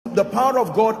The power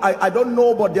of God, I don't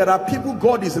know, but there are people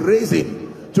God is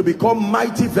raising to become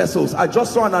mighty vessels. I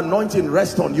just saw an anointing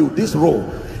rest on you, this role.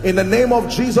 In the name of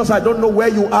Jesus, I don't know where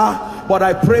you are, but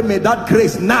I pray may that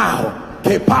grace now,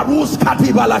 let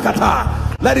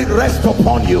it rest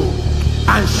upon you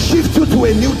and shift you to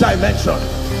a new dimension.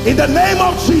 In the name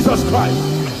of Jesus Christ.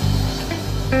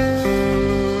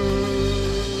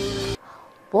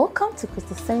 Welcome to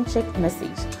Christocentric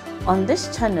Message. On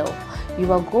this channel,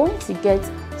 you are going to get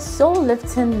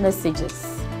soul-lifting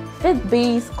messages,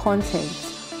 faith-based content,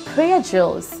 prayer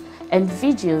drills, and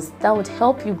videos that would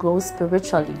help you grow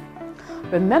spiritually.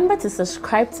 Remember to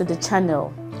subscribe to the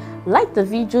channel, like the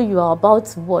video you are about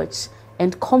to watch,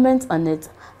 and comment on it.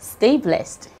 Stay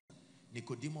blessed.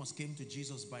 Nicodemus came to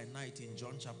Jesus by night in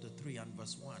John chapter 3 and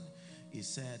verse 1. He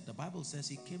said, the Bible says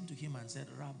he came to him and said,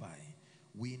 Rabbi,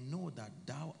 we know that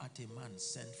thou art a man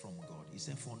sent from God. He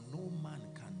said, for no man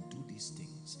can do these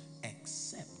things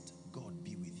except God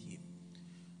be with him.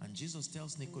 And Jesus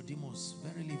tells Nicodemus,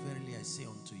 verily, verily, I say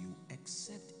unto you,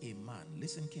 except a man,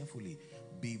 listen carefully,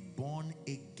 be born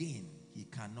again, he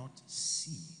cannot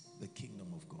see the kingdom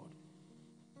of God.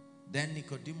 Then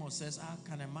Nicodemus says, how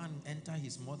can a man enter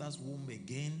his mother's womb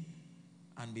again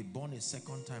and be born a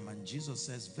second time? And Jesus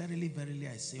says, verily, verily,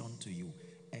 I say unto you,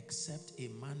 except a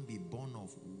man be born of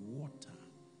water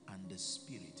and the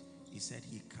Spirit, he said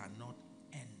he cannot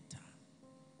enter.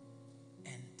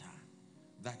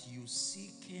 That you see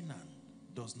Canaan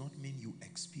does not mean you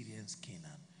experience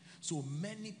Canaan. So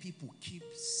many people keep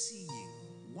seeing.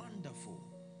 Wonderful.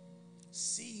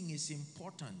 Seeing is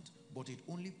important, but it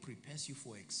only prepares you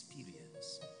for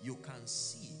experience. You can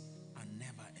see and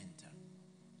never enter.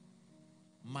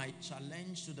 My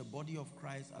challenge to the body of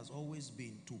Christ has always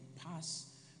been to pass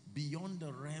beyond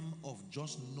the realm of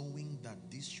just knowing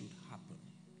that this should happen,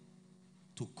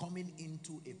 to coming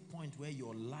into a point where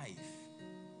your life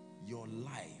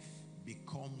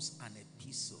becomes an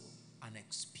epistle, an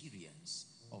experience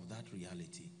of that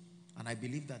reality. And I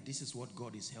believe that this is what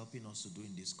God is helping us to do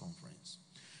in this conference.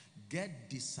 Get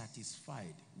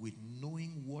dissatisfied with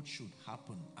knowing what should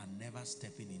happen and never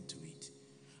stepping into it.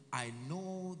 I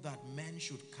know that men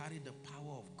should carry the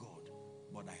power of God,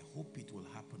 but I hope it will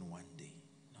happen one day.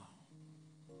 No.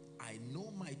 I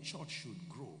know my church should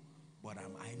grow, but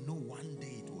I know one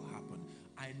day it will happen.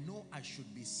 I know I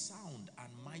should be sound and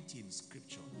mighty in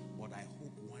scripture, but I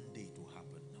hope one day it will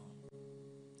happen. No.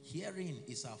 Herein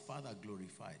is our Father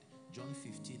glorified. John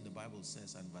 15, the Bible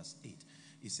says, and verse 8,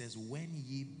 it says, when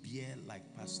ye bear, like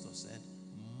Pastor said,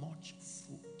 much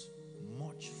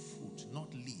fruit,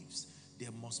 not leaves.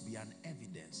 There must be an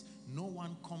evidence. No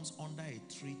one comes under a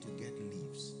tree to get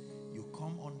leaves. You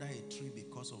come under a tree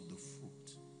because of the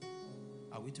fruit.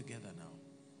 Are we together now?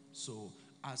 So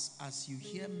as you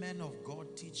hear men of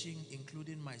God teaching,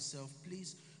 including myself,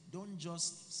 please don't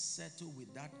just settle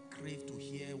with that crave to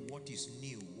hear what is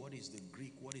new, what is the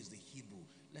Greek, what is the Hebrew.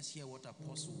 Let's hear what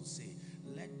Apostle will say.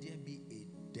 Let there be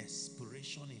a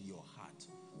desperation in your heart,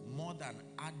 more than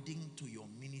adding to your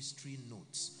ministry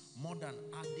notes, more than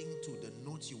adding to the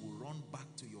notes you will run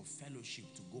back to your fellowship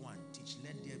to go and teach.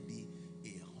 Let there be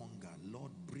a hunger.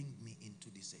 Lord, bring me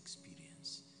into this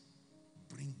experience.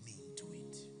 Bring me into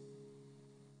it.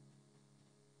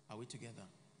 Are we together?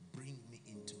 Bring me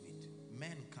into it.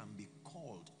 Men can be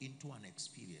called into an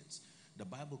experience. The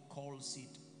Bible calls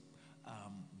it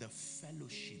the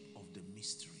fellowship of the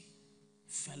mystery.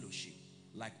 Fellowship,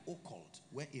 like occult,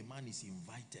 where a man is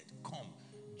invited. Come,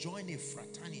 join a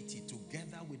fraternity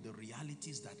together with the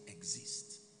realities that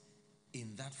exist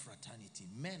in that fraternity.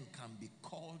 Men can be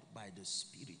called by the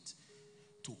Spirit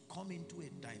to come into a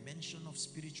dimension of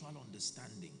spiritual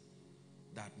understanding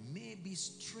that may be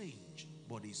strange,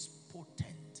 but is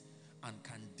potent and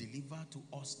can deliver to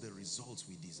us the results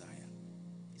we desire.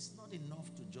 It's not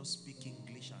enough to just speak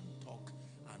English and talk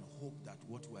and hope that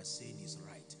what we are saying is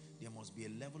right. There must be a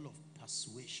level of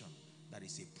persuasion that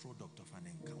is a product of an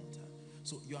encounter.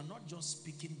 So you are not just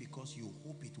speaking because you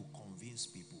hope it will convince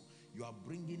people. You are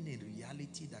bringing a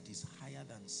reality that is higher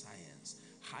than science,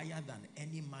 higher than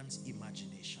any man's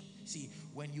imagination. See,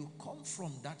 when you come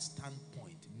from that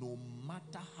standpoint, no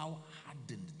matter how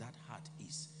hardened that heart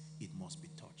is, it must be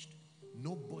touched.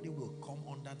 Nobody will come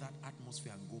under that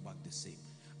atmosphere and go back the same.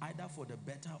 Either for the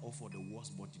better or for the worse,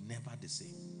 but never the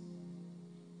same.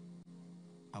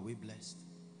 Are we blessed?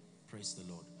 Praise the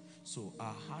Lord. So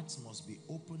our hearts must be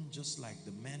open, just like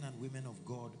the men and women of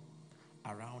God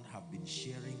around have been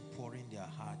sharing, pouring their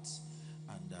hearts.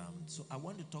 And so I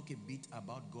want to talk a bit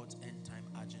about God's end time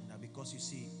agenda, because you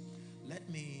see, let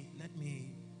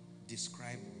me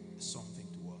describe something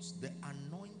to us. The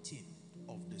anointing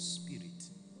of the Spirit.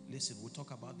 Listen, we'll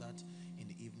talk about that in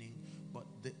the evening.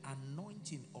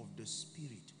 the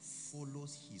Spirit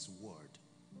follows his word.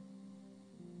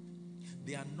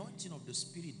 The anointing of the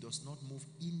Spirit does not move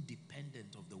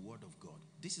independent of the word of God.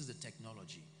 This is the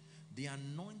technology. The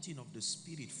anointing of the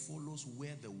Spirit follows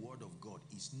where the word of God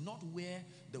is, not where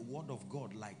the word of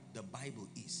God, like the Bible,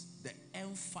 is. The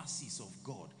emphasis of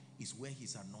God is where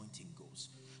his anointing goes.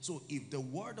 So if the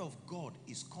word of God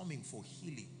is coming for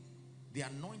healing, the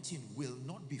anointing will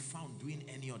not be found doing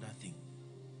any other thing.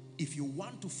 If you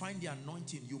want to find the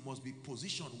anointing, you must be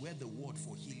positioned where the word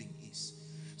for healing is.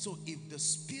 So if the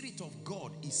Spirit of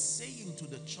God is saying to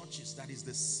the churches that is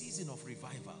the season of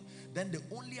revival, then the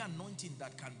only anointing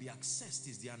that can be accessed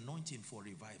is the anointing for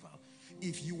revival.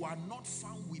 If you are not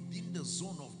found within the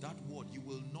zone of that word, you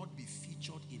will not be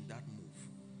featured in that move.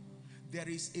 There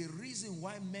is a reason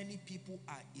why many people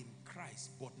are in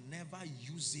Christ but never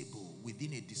usable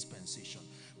within a dispensation,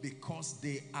 because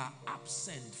they are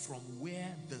absent from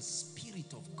where the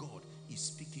Spirit of God is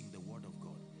speaking the word of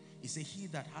God. He said, he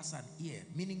that has an ear,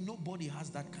 meaning nobody has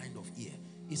that kind of ear.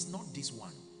 It's not this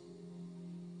one.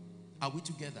 Are we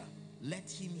together? Let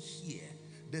him hear.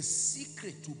 The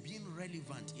secret to being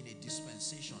relevant in a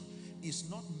dispensation is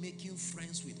not making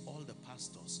friends with all the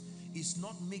pastors. It's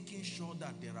not making sure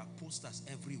that there are posters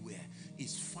everywhere.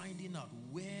 It's finding out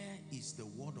where is the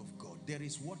word of God. There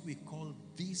is what we call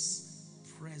this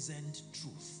present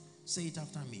truth. Say it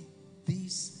after me.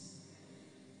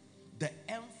 The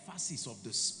emphasis of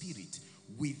the Spirit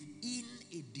within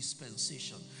a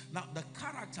dispensation. Now, the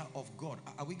character of God,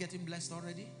 are we getting blessed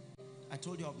already? I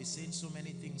told you I'll be saying so many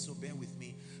things, so bear with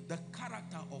me. The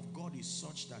character of God is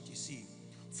such that, you see,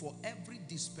 for every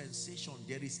dispensation,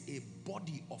 there is a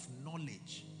body of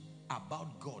knowledge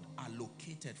about God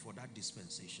allocated for that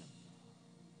dispensation.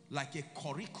 Like a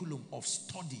curriculum of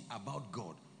study about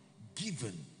God,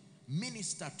 given,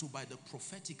 ministered to by the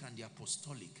prophetic and the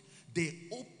apostolic. They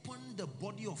open the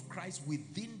body of Christ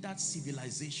within that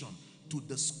civilization to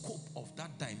the scope of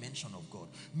that dimension of God.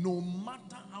 No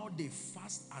matter how they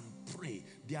fast and pray,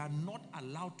 they are not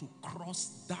allowed to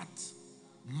cross that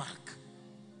mark.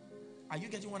 Are you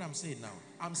getting what I'm saying now?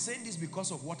 I'm saying this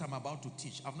because of what I'm about to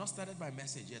teach. I've not started my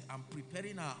message yet. I'm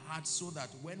preparing our hearts so that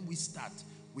when we start,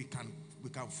 we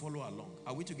can follow along.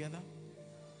 Are we together?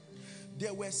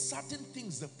 There were certain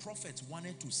things the prophets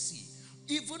wanted to see.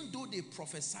 Even though they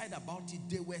prophesied about it,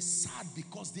 they were sad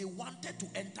because they wanted to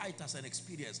enter it as an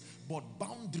experience. But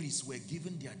boundaries were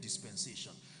given their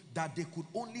dispensation, that they could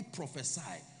only prophesy.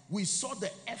 We saw the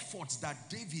efforts that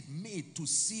David made to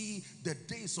see the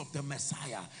days of the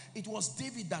Messiah. It was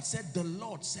David that said, the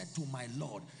Lord said to my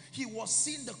Lord. He was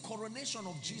seeing the coronation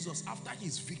of Jesus after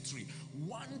his victory,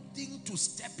 wanting to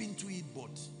step into it,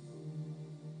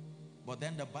 but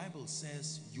then the Bible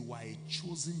says you are a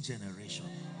chosen generation.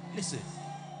 Listen,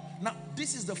 now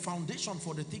this is the foundation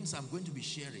for the things I'm going to be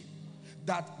sharing.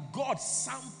 That God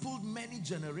sampled many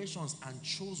generations and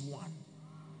chose one.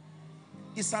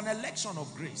 It's an election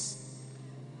of grace.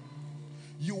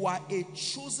 You are a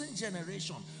chosen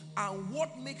generation. And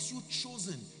what makes you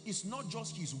chosen is not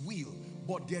just his will,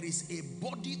 but there is a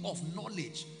body of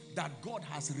knowledge that God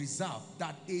has reserved,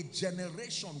 that a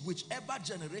generation, whichever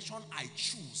generation I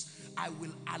choose, I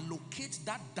will allocate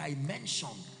that dimension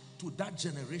to that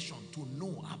generation to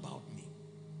know about me.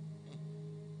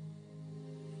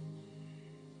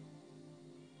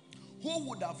 Who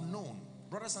would have known,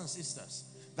 brothers and sisters,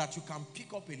 that you can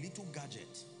pick up a little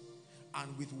gadget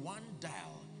and with one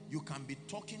dial, you can be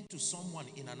talking to someone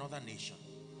in another nation?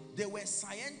 There were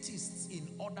scientists in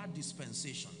other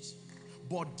dispensations,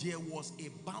 but there was a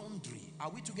boundary. Are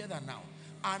we together now?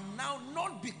 And now,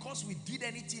 not because we did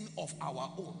anything of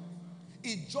our own.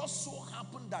 It just so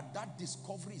happened that that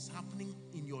discovery is happening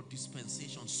in your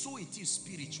dispensation. So it is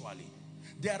spiritually.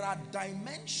 There are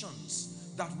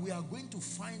dimensions that we are going to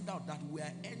find out that we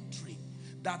are entering,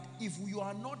 that if you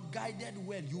are not guided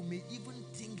well, you may even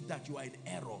think that you are in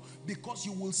error, because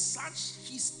you will search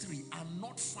history and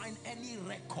not find any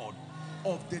record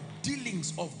of the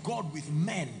dealings of God with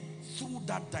men through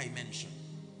that dimension.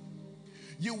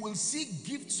 You will see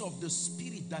gifts of the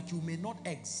Spirit that you may not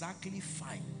exactly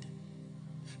find.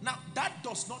 Now, that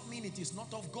does not mean it is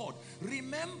not of God.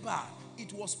 Remember,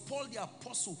 it was Paul the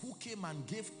apostle who came and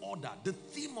gave order. The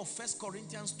theme of 1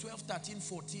 Corinthians 12, 13,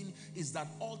 14 is that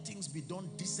all things be done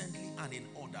decently and in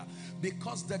order.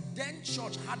 Because the then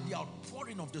church had the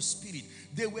outpouring of the Spirit.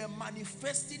 They were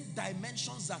manifesting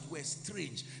dimensions that were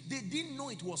strange. They didn't know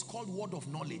it was called word of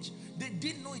knowledge. They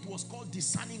didn't know it was called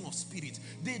discerning of spirit.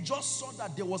 They just saw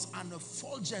that there was an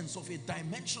effulgence of a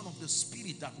dimension of the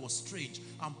Spirit that was strange.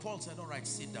 And Paul said, all right,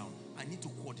 sit down. I need to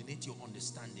coordinate your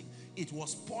understanding. It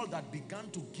was Paul that began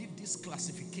to give these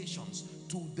classifications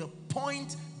to the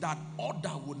point that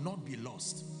order would not be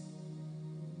lost.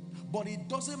 But it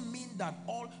doesn't mean that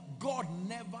God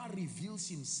never reveals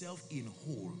himself in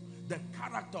whole. The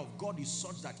character of God is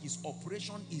such that his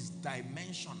operation is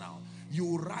dimensional.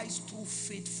 You rise through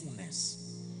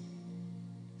faithfulness.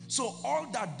 So all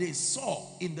that they saw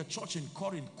in the church in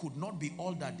Corinth could not be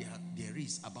all that there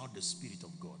is about the Spirit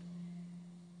of God.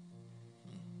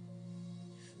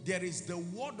 There is the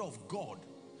word of God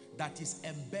that is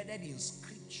embedded in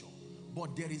Scripture,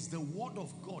 but there is the word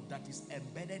of God that is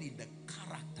embedded in the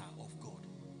character of God.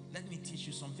 Let me teach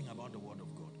you something about the word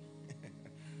of God.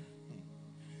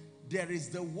 There is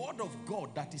the word of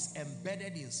God that is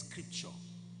embedded in Scripture,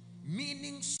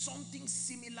 meaning something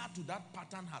similar to that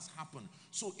pattern has happened.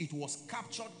 So it was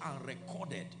captured and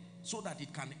recorded so that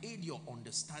it can aid your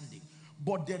understanding.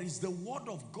 But there is the word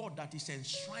of God that is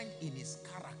enshrined in his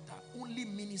character, only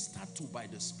ministered to by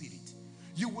the Spirit.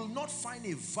 You will not find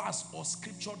a verse or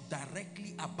scripture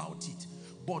directly about it,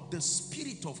 but the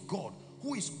Spirit of God,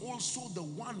 who is also the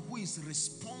one who is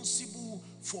responsible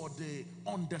for the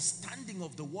understanding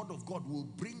of the word of God, will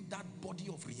bring that body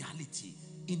of reality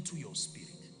into your spirit.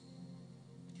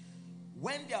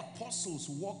 When the apostles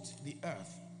walked the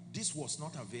earth, this was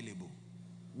not available.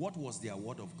 What was their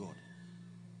word of God?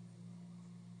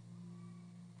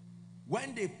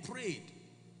 When they prayed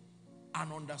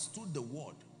and understood the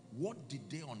word, what did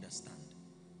they understand?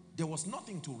 There was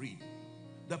nothing to read.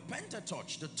 The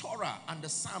Pentateuch, the Torah, and the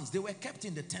Psalms, they were kept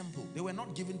in the temple. They were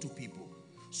not given to people.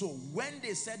 So when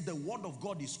they said the word of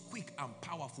God is quick and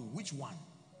powerful, which one?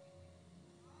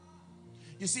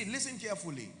 You see, listen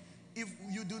carefully. If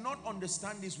you do not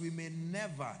understand this, we may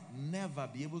never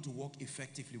be able to walk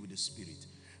effectively with the Spirit.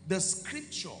 The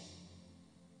Scripture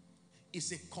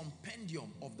is a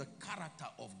compendium of the character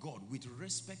of God with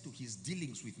respect to his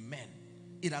dealings with men.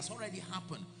 It has already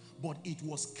happened, but it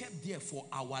was kept there for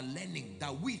our learning,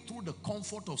 that we, through the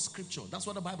comfort of Scripture, that's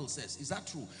what the Bible says. Is that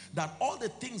true? That all the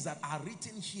things that are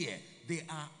written here, they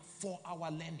are for our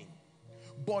learning.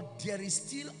 But there is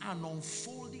still an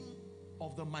unfolding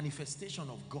of the manifestation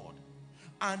of God.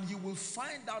 And you will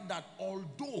find out that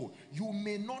although you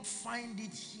may not find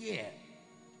it here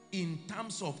in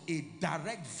terms of a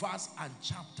direct verse and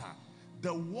chapter,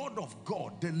 the word of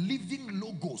God, the living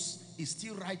logos, is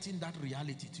still writing that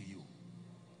reality to you.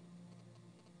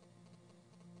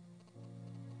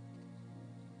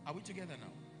 Are we together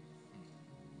now?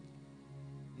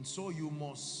 And so you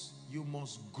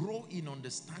must grow in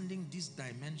understanding these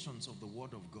dimensions of the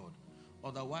word of God.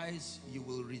 Otherwise, you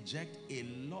will reject a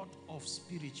lot of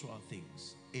spiritual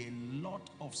things. A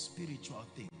lot of spiritual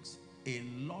things. A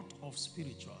lot of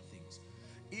spiritual things.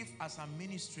 If as I'm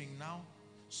ministering now,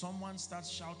 someone starts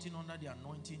shouting under the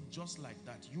anointing just like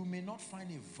that, you may not find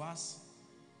a verse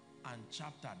and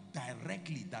chapter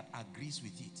directly that agrees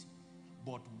with it.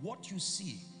 But what you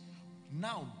see,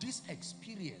 now this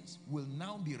experience will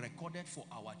now be recorded for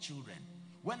our children.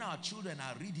 When our children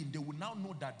are reading, they will now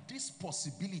know that this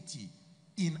possibility,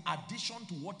 in addition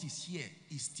to what is here,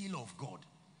 is still of God.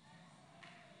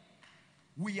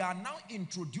 We are now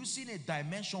introducing a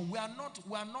dimension. We are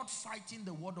not fighting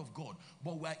the word of God,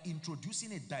 but we are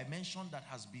introducing a dimension that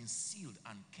has been sealed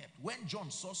and kept. When John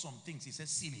saw some things, he said,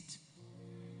 seal it.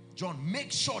 John,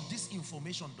 make sure this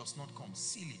information does not come.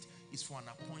 Seal it. It's for an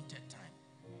appointed time.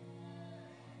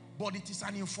 But it is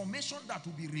an information that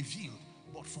will be revealed,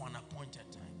 but for an appointed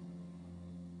time.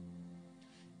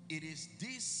 It is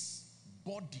this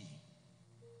body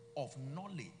of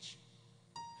knowledge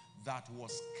that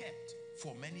was kept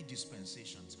for many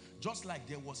dispensations. Just like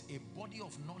there was a body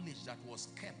of knowledge that was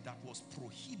kept, that was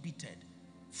prohibited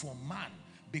for man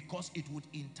because it would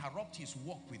interrupt his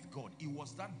walk with God. It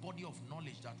was that body of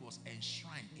knowledge that was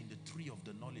enshrined in the tree of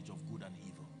the knowledge of good and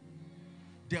evil.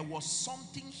 There was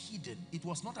something hidden. It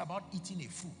was not about eating a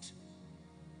fruit.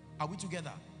 Are we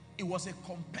together? It was a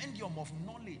compendium of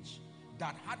knowledge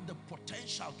that had the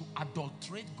potential to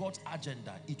adulterate God's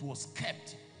agenda. It was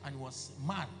kept and was,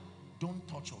 man, don't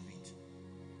touch of it.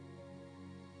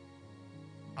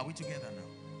 Are we together now?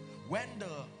 When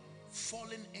the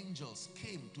fallen angels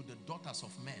came to the daughters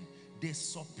of men, they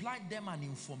supplied them an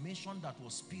information that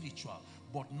was spiritual,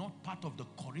 but not part of the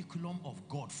curriculum of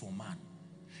God for man.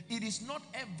 It is not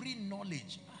every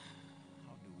knowledge.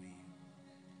 How do we?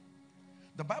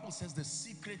 The Bible says the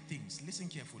secret things, listen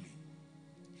carefully.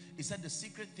 It said the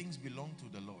secret things belong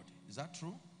to the Lord. Is that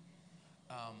true?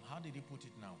 How did he put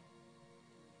it now?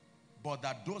 But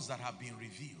that those that have been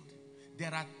revealed.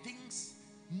 There are things,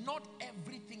 not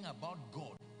everything about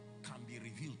God can be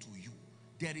revealed to you.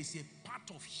 there is a part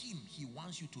of him he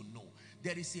wants you to know.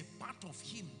 There is a part of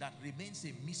him that remains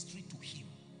a mystery to him.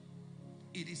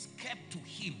 It is kept to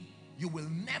him. You will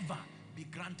never be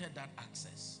granted that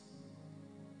access.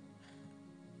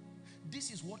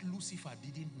 This is what Lucifer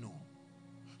didn't know.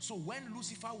 So when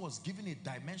Lucifer was given a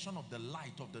dimension of the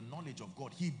light of the knowledge of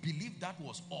God, he believed that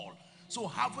was all. So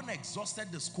having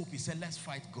exhausted the scope, he said, let's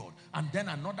fight God. And then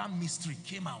another mystery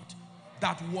came out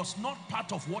that was not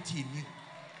part of what he knew.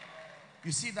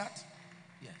 You see that?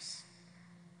 Yes.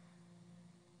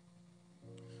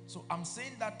 So I'm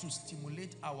saying that to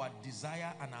stimulate our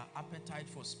desire and our appetite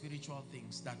for spiritual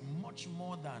things, that much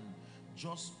more than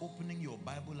just opening your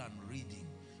Bible and reading,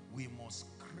 we must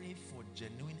crave for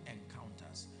genuine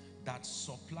encounters that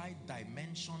supply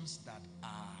dimensions that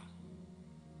are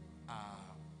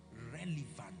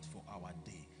relevant for our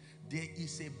day. There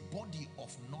is a body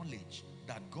of knowledge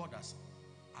that God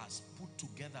has put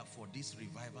together for this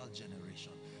revival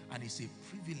generation, and it's a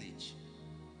privilege.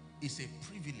 It's a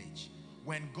privilege.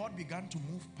 When God began to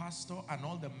move Pastor and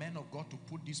all the men of God to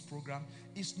put this program,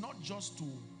 it's not just to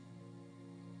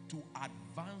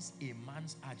advance a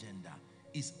man's agenda.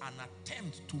 It's an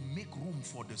attempt to make room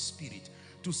for the Spirit.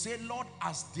 To say, Lord,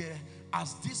 as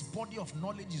this body of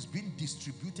knowledge is being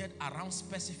distributed around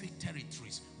specific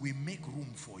territories, we make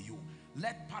room for you.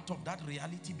 Let part of that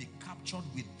reality be captured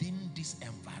within this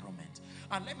environment.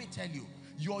 And let me tell you,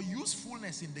 your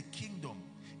usefulness in the kingdom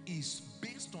is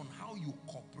based on how you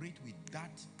cooperate with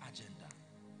that agenda.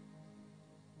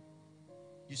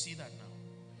 You see that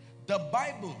now? The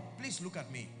Bible, please look at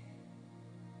me.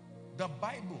 The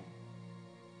Bible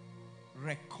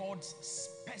records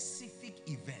specific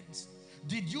events.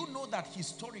 Did you know that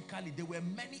historically there were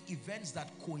many events that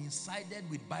coincided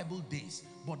with Bible days,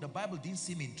 but the Bible didn't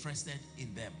seem interested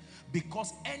in them?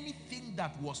 Because anything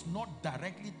that was not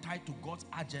directly tied to God's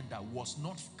agenda was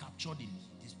not captured in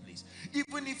this place.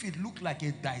 Even if it looked like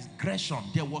a digression,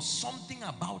 there was something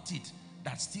about it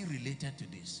that still related to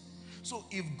this. So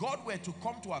if God were to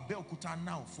come to Abeokuta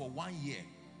now for 1 year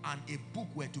and a book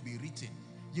were to be written,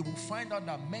 you will find out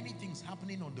that many things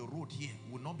happening on the road here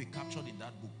will not be captured in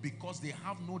that book because they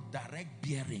have no direct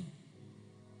bearing.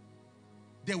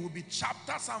 There will be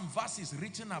chapters and verses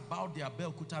written about the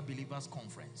Abeokuta Believers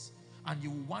Conference. And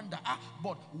you will wonder,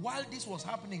 but while this was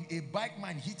happening, a bike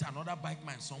man hit another bike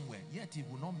man somewhere. Yet it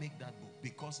will not make that book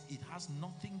because it has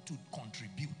nothing to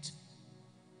contribute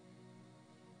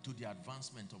to the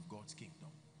advancement of God's kingdom.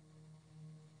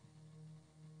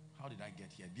 How did I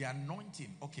get here? The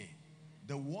anointing, okay.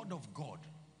 The word of God,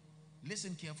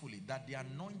 listen carefully, that the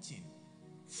anointing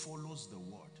follows the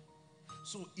word.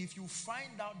 So if you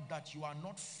find out that you are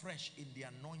not fresh in the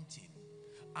anointing,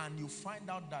 and you find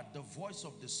out that the voice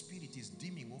of the Spirit is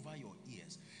dimming over your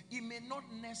ears, it may not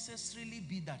necessarily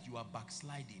be that you are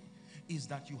backsliding. It's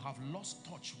that you have lost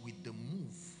touch with the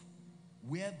move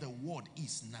where the word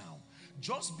is now.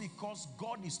 Just because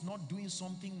God is not doing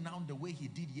something now the way he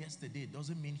did yesterday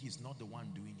doesn't mean he's not the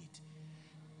one doing it.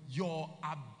 Your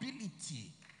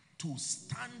ability to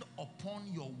stand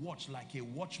upon your watch like a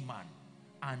watchman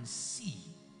and see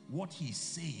what he's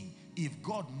saying. If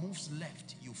God moves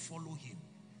left, you follow him.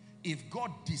 If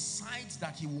God decides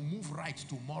that he will move right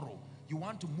tomorrow, you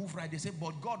want to move right. They say,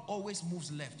 but God always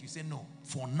moves left. You say, no,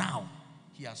 for now,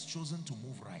 he has chosen to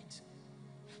move right.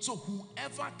 So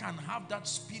whoever can have that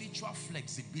spiritual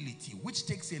flexibility, which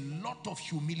takes a lot of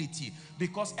humility,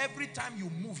 because every time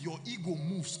you move, your ego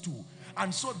moves too.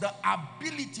 And so the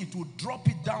ability to drop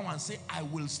it down and say, I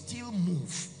will still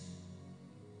move.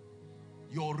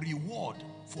 Your reward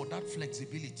for that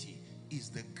flexibility is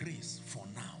the grace for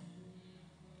now.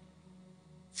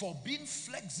 For being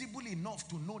flexible enough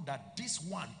to know that this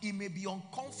one, it may be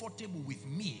uncomfortable with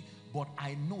me, but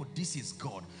I know this is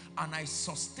God. And I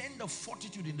sustain the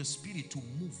fortitude in the spirit to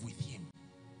move with him.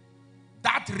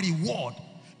 That reward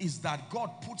is that God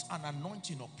puts an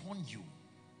anointing upon you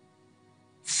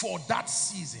for that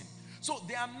season. So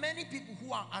there are many people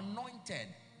who are anointed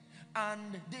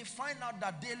and they find out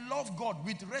that they love God.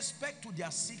 With respect to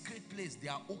their secret place, they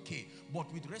are okay.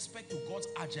 But with respect to God's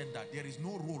agenda, there is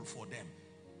no role for them.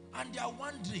 And they are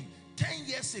wondering, 10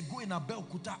 years ago in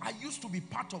Abeokuta, I used to be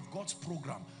part of God's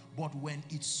program. But when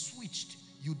it switched,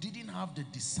 you didn't have the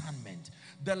discernment.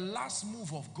 The last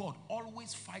move of God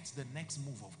always fights the next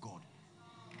move of God.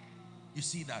 You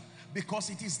see that? Because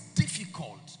it is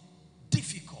difficult.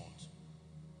 Difficult.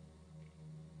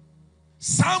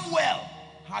 Samuel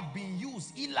had been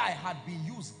used. Eli had been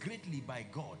used greatly by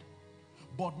God.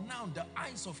 But now the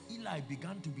eyes of Eli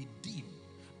began to be dim.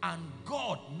 And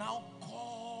God now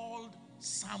called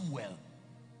Samuel.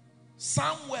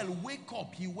 Samuel, wake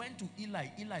up. He went to Eli.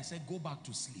 Eli said, go back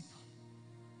to sleep.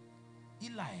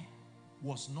 Eli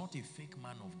was not a fake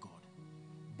man of God,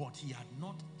 but he had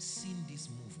not seen this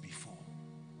move before.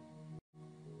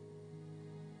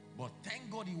 But thank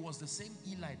God it was the same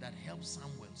Eli that helped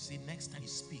Samuel say, next time he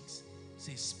speaks,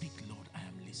 say, speak, Lord, I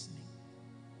am listening.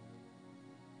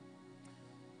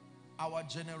 Our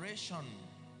generation,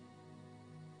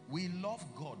 we love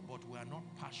God, but we are not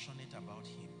passionate about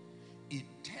him. It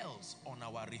tells on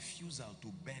our refusal to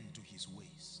bend to his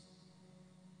ways.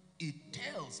 It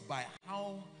tells by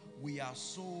how we are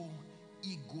so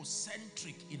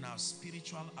egocentric in our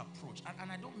spiritual approach.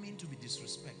 And I don't mean to be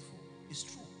disrespectful. It's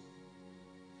true.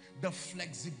 The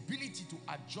flexibility to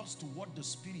adjust to what the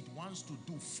Spirit wants to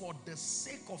do for the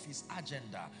sake of his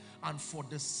agenda and for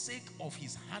the sake of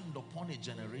his hand upon a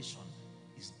generation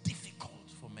is difficult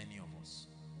for many of us.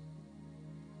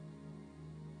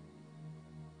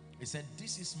 He said,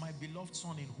 this is my beloved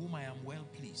son in whom I am well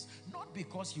pleased. Not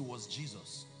because he was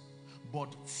Jesus,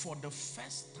 but for the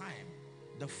first time,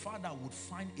 the Father would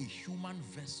find a human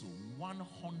vessel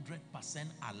 100%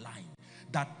 aligned.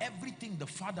 That everything the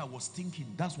Father was thinking,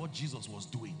 that's what Jesus was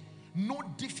doing. No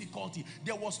difficulty.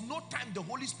 There was no time the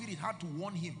Holy Spirit had to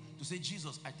warn him to say,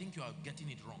 Jesus, I think you are getting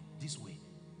it wrong this way.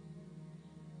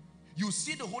 You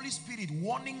see the Holy Spirit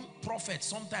warning prophets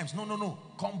sometimes, no,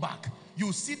 come back.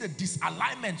 You see the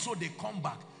disalignment, so they come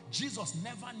back. Jesus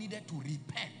never needed to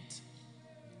repent.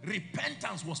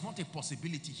 Repentance was not a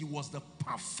possibility. He was the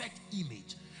perfect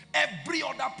image. Every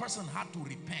other person had to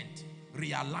repent,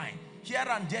 realign. Here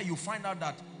and there you find out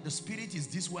that the Spirit is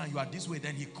this way and you are this way,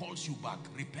 then he calls you back,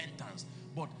 repentance.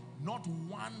 But not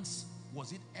once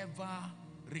was it ever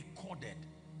recorded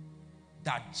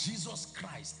that Jesus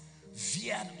Christ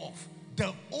veered off.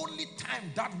 The only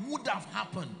time that would have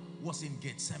happened was in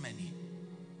Gethsemane.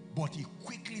 But he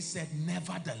quickly said,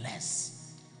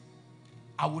 nevertheless,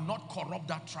 I will not corrupt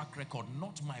that track record.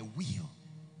 Not my will,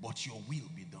 but your will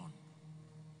be done.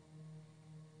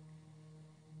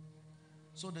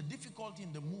 So the difficulty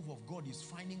in the move of God is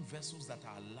finding vessels that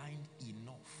are aligned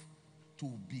enough to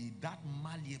be that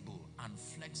malleable and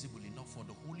flexible enough for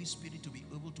the Holy Spirit to be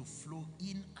able to flow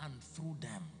in and through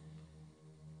them.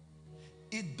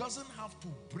 It doesn't have to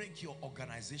break your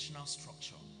organizational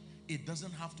structure. It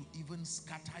doesn't have to even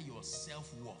scatter your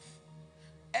self-worth.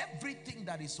 Everything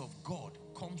that is of God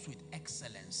comes with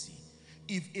excellency.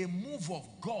 If a move of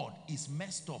God is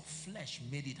messed up, flesh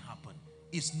made it happen.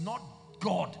 It's not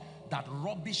God that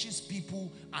rubbishes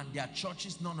people and their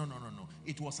churches. No.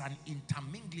 It was an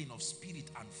intermingling of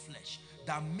spirit and flesh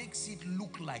that makes it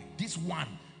look like this one,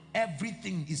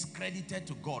 everything is credited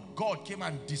to God. God came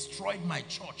and destroyed my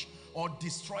church or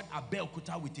destroyed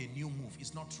Abeokuta with a new move.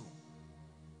 It's not true.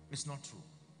 It's not true.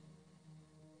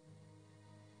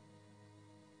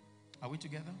 Are we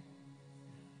together?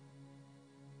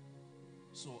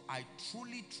 So I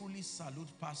truly salute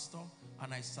Pastor,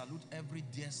 and I salute every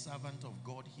dear servant of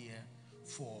God here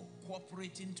for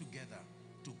cooperating together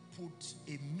to put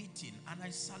a meeting. And I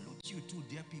salute you too,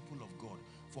 dear people of God,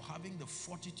 for having the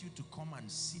fortitude to come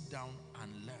and sit down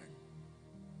and learn.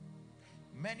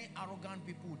 Many arrogant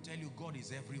people will tell you God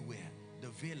is everywhere. The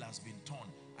veil has been torn.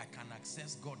 I can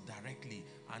access God directly,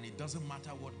 and it doesn't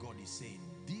matter what God is saying.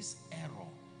 This error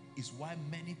is why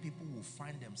many people will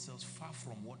find themselves far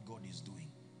from what God is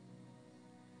doing.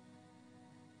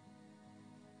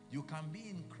 You can be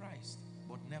in Christ,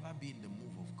 but never be in the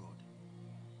move of God.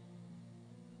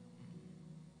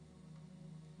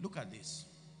 Look at this.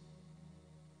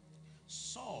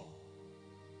 Saul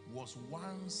was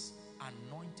once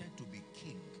anointed to be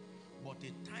king, but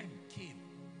a time came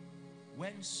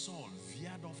when Saul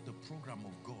veered off the program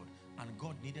of God and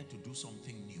God needed to do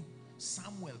something new.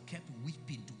 Samuel kept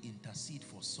weeping to intercede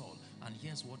for Saul, and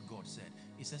here's what God said.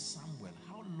 He says, Samuel,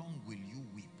 how long will you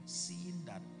weep, seeing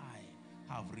that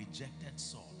I have rejected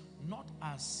Saul, not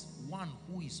as one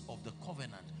who is of the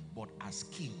covenant, but as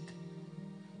king?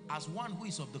 As one who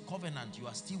is of the covenant, you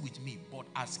are still with me, but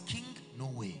as king, no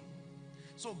way.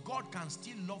 So God can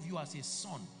still love you as a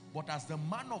son, but as the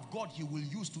man of God he will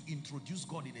use to introduce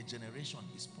God in a generation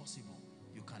is possible.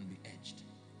 You can be edged.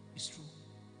 It's true.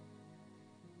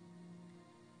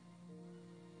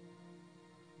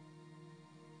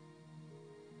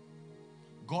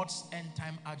 God's end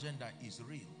time agenda is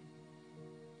real.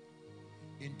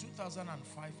 In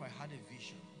 2005, I had a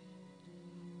vision.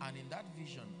 And in that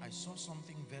vision, I saw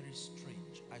something very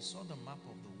strange. I saw the map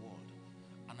of the world.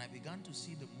 And I began to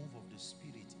see the move of the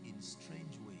Spirit in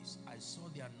strange ways. I saw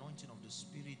the anointing of the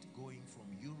Spirit going from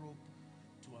Europe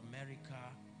to America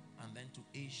and then to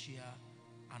Asia.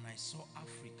 And I saw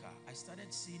Africa. I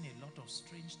started seeing a lot of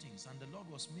strange things. And the Lord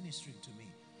was ministering to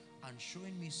me and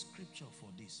showing me scripture for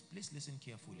this. Please listen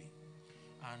carefully.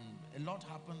 And a lot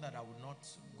happened that I would not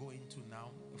go into now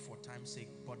for time's sake.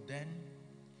 But then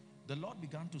the Lord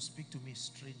began to speak to me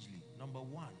strangely. Number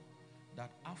one,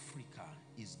 that Africa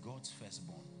is God's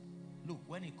firstborn. Look,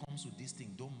 when it comes to this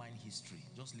thing, don't mind history.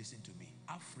 Just listen to me.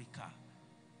 Africa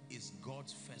is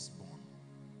God's firstborn.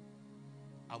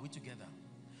 Are we together?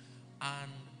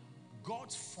 And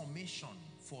God's formation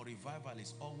for revival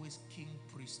is always king,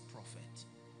 priest, prophet.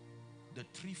 The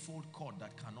threefold cord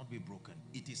that cannot be broken.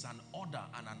 It is an order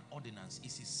and an ordinance.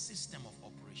 It's a system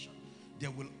of operation.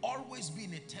 There will always be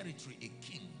in a territory a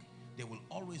king. There will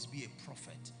always be a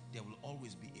prophet. There will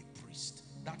always be a priest.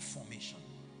 That formation.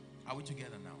 Are we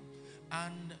together now?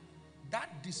 And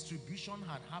that distribution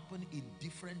had happened in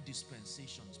different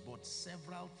dispensations, but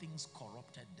several things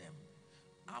corrupted them.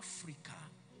 Africa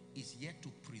is yet to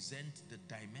present the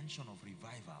dimension of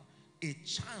revival. A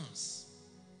chance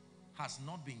has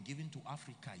not been given to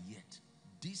Africa yet.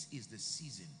 This is the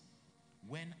season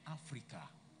when Africa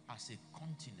as a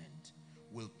continent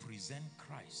will present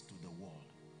Christ to the world.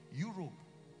 Europe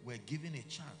were given a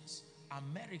chance.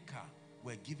 America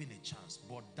were given a chance.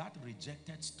 But that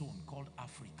rejected stone called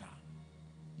Africa.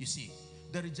 You see,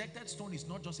 the rejected stone is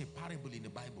not just a parable in the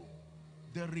Bible.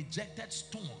 The rejected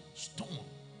stone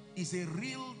is a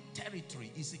real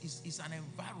territory, is an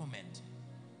environment.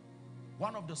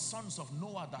 One of the sons of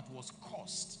Noah that was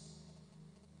cursed.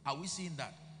 Are we seeing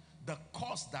that? The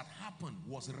curse that happened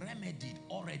was remedied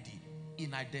already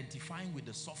in identifying with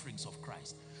the sufferings of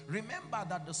Christ. Remember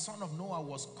that the son of Noah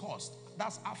was cursed.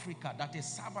 That's Africa, that a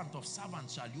servant of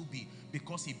servants shall you be,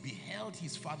 because he beheld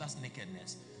his father's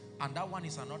nakedness. And that one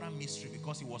is another mystery,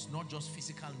 because it was not just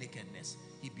physical nakedness.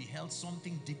 He beheld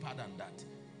something deeper than that.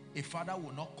 A father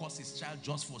will not curse his child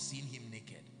just for seeing him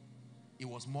naked. It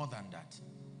was more than that.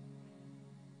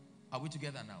 Are we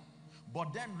together now?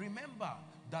 But then remember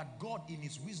that God in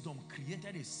his wisdom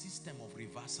created a system of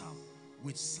reversal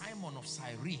with Simon of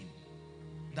Cyrene,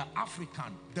 the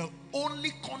African, the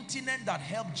only continent that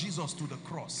helped Jesus to the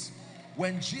cross.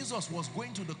 When Jesus was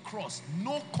going to the cross,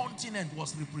 no continent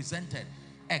was represented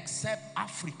except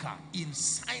Africa in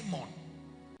Simon.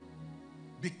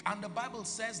 And the Bible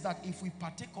says that if we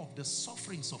partake of the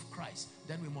sufferings of Christ,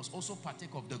 then we must also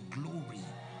partake of the glory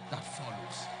that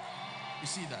follows. You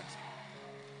see that?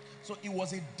 So it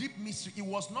was a deep mystery. It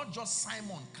was not just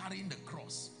Simon carrying the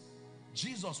cross.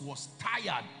 Jesus was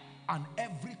tired and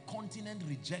every continent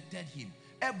rejected him.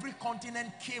 Every continent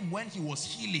came when he was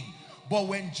healing. But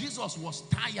when Jesus was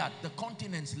tired, the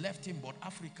continents left him, but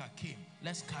Africa came.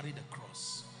 Let's carry the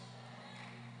cross.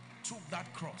 Took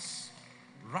that cross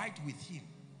right with him.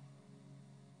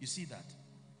 You see that?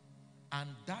 And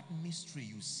that mystery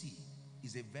you see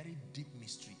is a very deep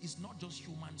mystery. It's not just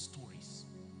human stories.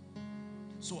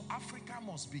 So Africa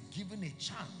must be given a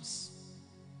chance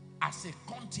as a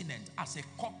continent, as a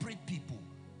corporate people,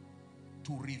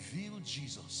 to reveal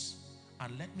Jesus.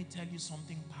 And let me tell you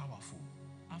something powerful.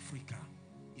 Africa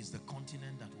is the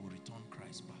continent that will return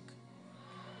Christ back.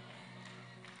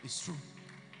 It's true.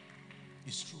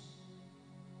 It's true.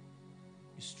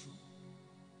 It's true.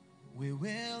 We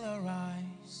will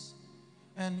arise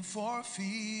and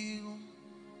fulfill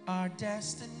our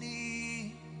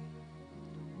destiny.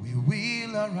 We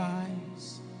will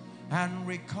arise and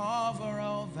recover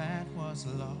all that was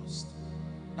lost.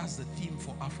 That's the theme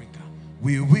for Africa.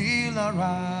 We will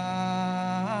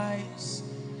arise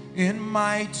in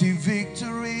mighty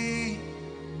victory.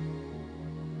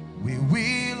 We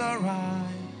will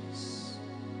arise.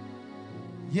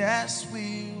 Yes,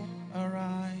 we'll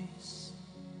arise.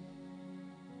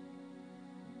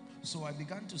 So I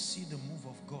began to see the move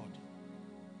of God.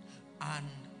 And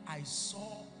I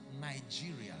saw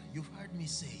Nigeria. You've heard me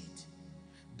say it.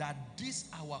 That this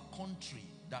our country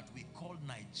that we call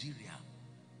Nigeria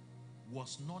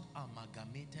was not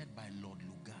amalgamated by Lord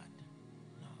Lugard.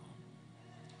 No.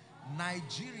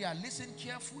 Nigeria, listen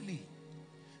carefully.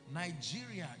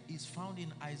 Nigeria is found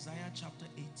in Isaiah chapter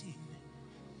 18.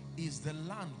 Is the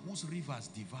land whose rivers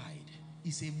divide.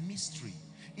 It's a mystery.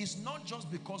 It's not just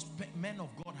because men of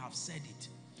God have said it.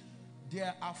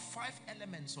 There are 5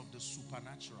 elements of the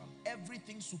supernatural.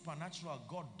 Everything supernatural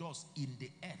God does in the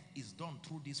earth is done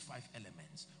through these 5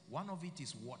 elements. One of it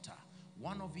is water.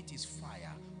 One of it is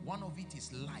fire. One of it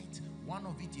is light. One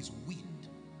of it is wind.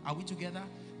 Are we together?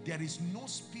 There is no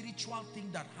spiritual thing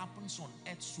that happens on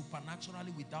earth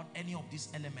supernaturally without any of these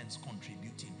elements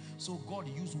contributing. So God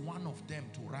used one of them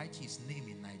to write his name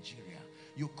in Nigeria.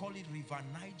 You call it River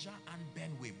Niger and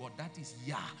Benue, but that is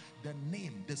Yah, the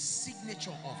name, the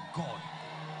signature of God.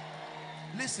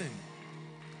 Listen,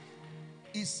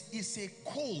 it's a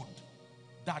code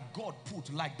that God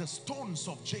put, like the stones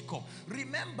of Jacob.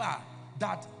 Remember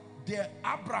that there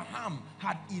Abraham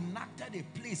had enacted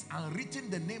a place and written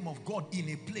the name of God in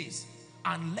a place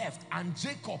and left, and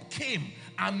Jacob came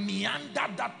and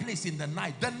meandered that place in the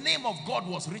night. The name of God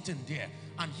was written there.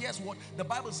 And here's what the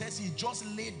Bible says: he just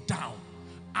laid down,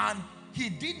 and he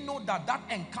didn't know that that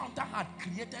encounter had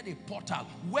created a portal.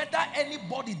 Whether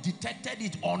anybody detected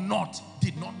it or not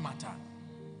did not matter.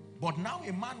 But now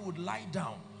a man would lie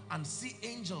down and see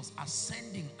angels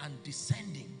ascending and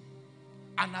descending,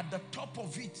 and at the top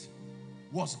of it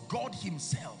was God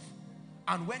himself.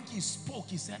 And when he spoke,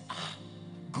 he said,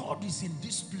 God is in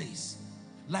this place.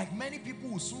 Like many people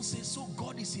will soon say, so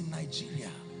God is in Nigeria,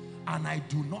 and I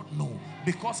do not know,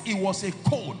 because it was a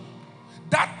code.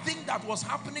 That thing that was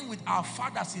happening with our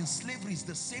fathers in slavery is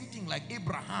the same thing like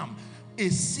Abraham. A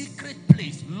secret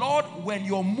place. Lord, when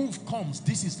your move comes,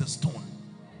 this is the stone.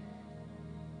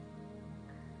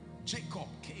 Jacob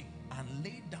came and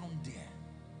laid down there.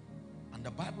 And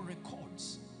the Bible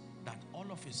records that all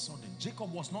of a sudden,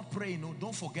 Jacob was not praying. No,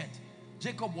 don't forget.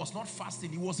 Jacob was not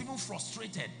fasting. He was even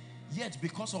frustrated. Yet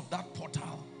because of that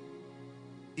portal,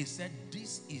 he said,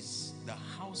 this is the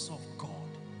house of God,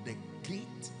 the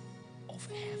gate of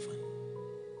heaven.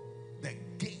 The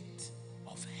gate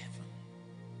of heaven.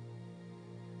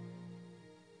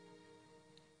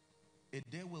 A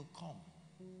day will come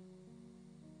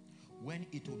when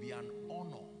it will be an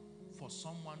honor for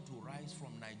someone to rise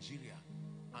from Nigeria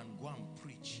and go and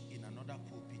preach in another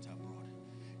pulpit abroad.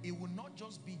 It will not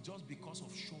just be just because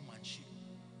of showmanship,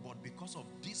 but because of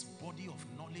this body of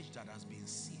knowledge that has been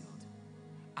sealed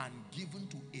and given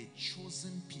to a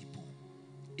chosen people,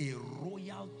 a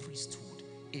royal priesthood,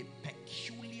 a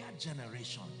peculiar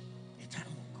generation. A time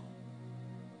will come.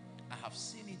 I have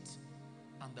seen it,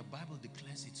 and the Bible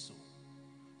declares it so.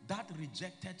 That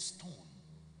rejected stone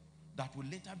that will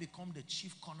later become the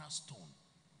chief cornerstone.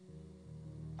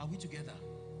 Are we together?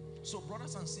 So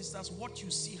brothers and sisters, what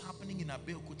you see happening in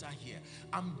Abeokuta here,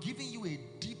 I'm giving you a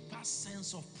deeper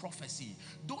sense of prophecy.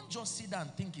 Don't just sit there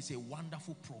and think it's a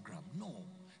wonderful program. No.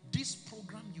 This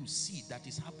program you see that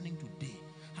is happening today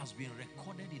has been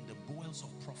recorded in the bowels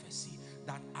of prophecy,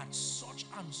 that at such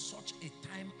and such a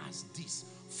time as this,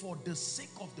 for the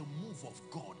sake of the move of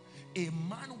God, a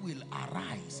man will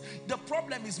arise. The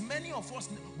problem is, many of us,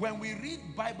 when we read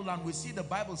Bible and we see the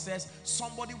Bible says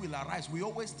somebody will arise, we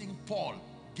always think Paul,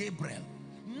 Gabriel.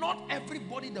 Not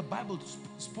everybody the Bible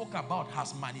spoke about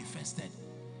has manifested.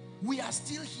 We are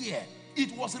still here.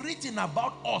 It was written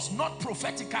about us, not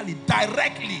prophetically,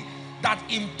 directly, that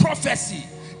in prophecy.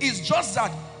 It's just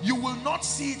that you will not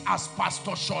see it as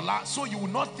Pastor Shola, so you will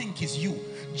not think it's you.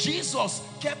 Jesus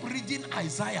kept reading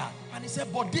Isaiah and he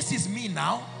said, but this is me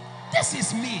now. This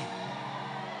is me.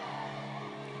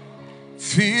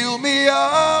 Fill me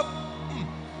up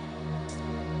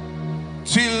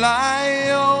till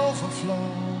I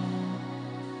overflow.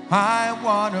 I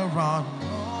want to run.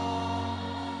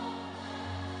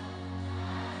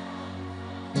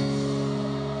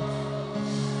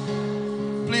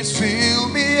 Please fill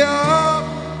me up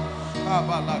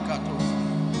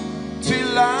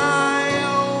till I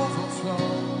overflow.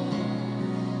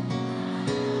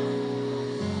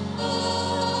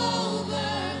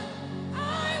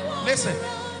 Listen,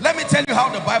 let me tell you how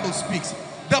the Bible speaks.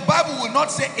 The Bible will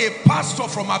not say a pastor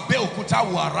from Abeokuta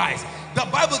will arise. The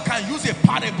Bible can use a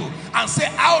parable and say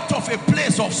out of a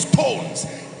place of stones,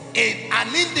 an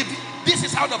individual. This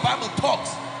is how the Bible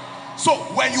talks. So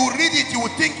when you read it, you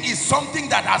will think it's something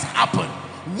that has happened.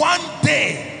 One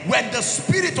day, when the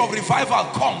spirit of revival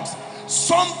comes,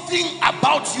 something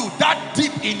about you, that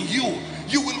deep in you,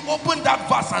 you will open that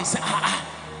verse and say,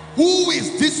 who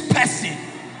is this person?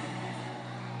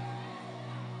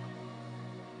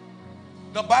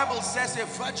 The Bible says a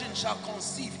virgin shall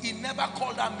conceive. He never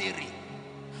called her Mary.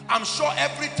 I'm sure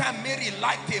every time Mary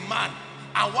liked a man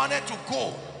and wanted to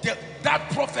go, that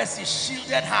prophecy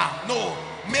shielded her. No,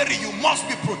 Mary, you must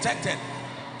be protected.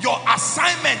 Your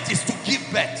assignment is to give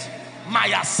birth. My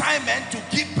assignment to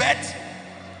give birth.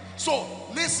 So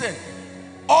listen,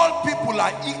 all people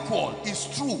are equal, is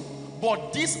true,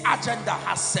 but this agenda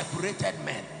has separated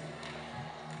men.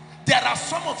 There are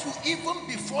some of you, even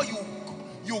before you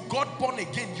got born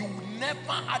again, you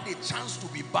never had a chance to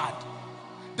be bad.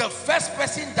 The first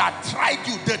person that tried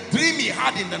you, the dream he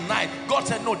had in the night, God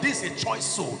said, no, this is a choice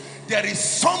soul. There is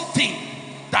something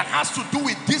that has to do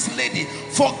with this lady.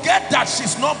 Forget that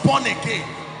she's not born again.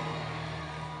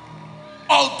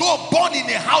 Although born in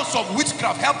a house of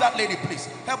witchcraft, help that lady please.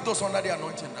 Help those under the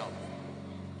anointing now.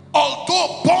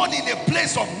 Although born in a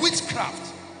place of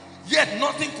witchcraft, yet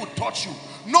nothing could touch you.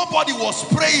 Nobody was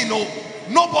praying, no.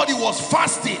 Nobody was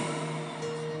fasting.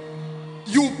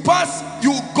 You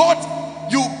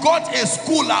You got a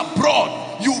school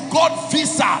abroad. You got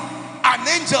visa. An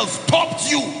angel stopped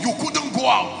you. You couldn't go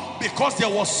out because there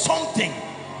was something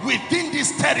within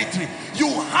this territory. You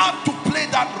have to play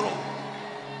that role.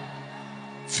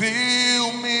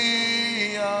 Fill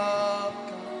me up,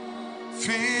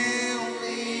 fill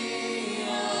me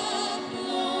up,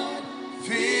 Lord.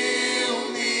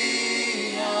 Fill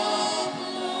me up,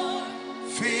 Lord.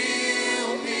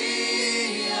 Fill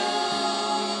me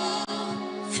up.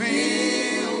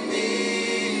 Fill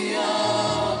me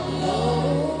up,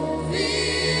 Lord.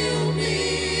 Fill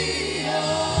me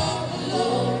up,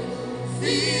 Lord.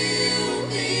 Fill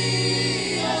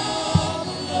me up,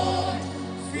 Lord.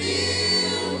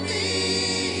 Fill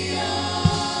me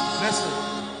up. Listen,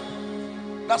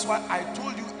 that's why I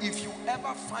told you, if you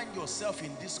ever find yourself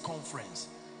in this conference,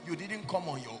 you didn't come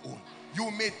on your own. You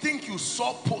may think you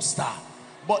saw poster,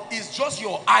 but it's just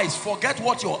your eyes. Forget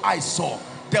what your eyes saw.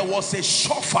 There was a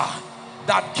shofar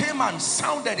that came and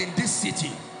sounded in this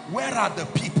city. Where are the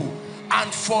people?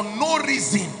 And for no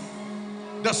reason,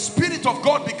 the Spirit of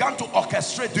God began to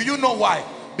orchestrate. Do you know why?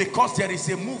 Because there is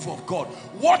a move of God.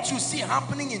 What you see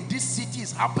happening in this city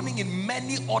is happening in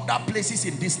many other places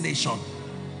in this nation.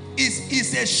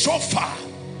 Is a shofar.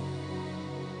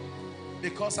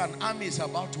 Because an army is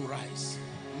about to rise.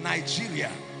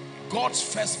 Nigeria, God's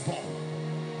firstborn.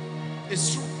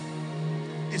 It's true.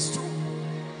 It's true.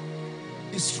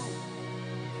 It's true.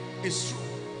 It's true.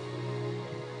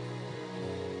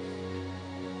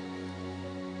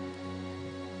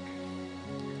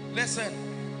 Listen,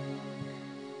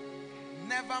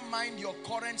 never mind your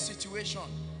current situation.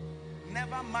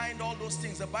 Never mind all those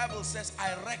things. The Bible says,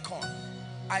 I reckon,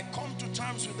 I come to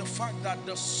terms with the fact that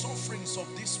the sufferings of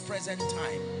this present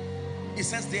time, it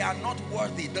says they are not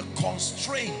worthy. The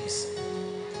constraints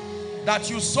that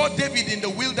you saw David in the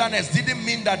wilderness didn't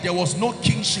mean that there was no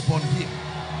kingship on him.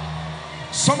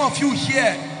 Some of you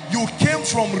here, you came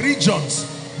from regions.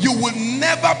 You will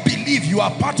never believe you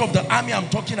are part of the army I'm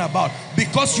talking about,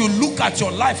 because you look at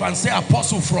your life and say,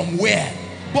 apostle, from where?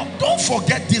 But don't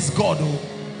forget this God. Oh.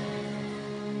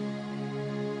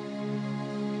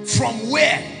 From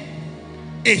where?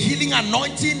 A healing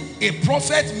anointing, a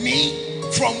prophet, me?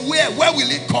 From where? Where will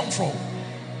it come from?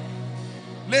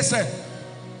 Listen.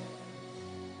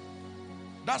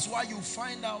 That's why you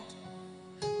find out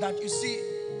that, you see,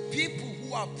 people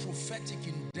who are prophetic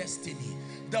in destiny,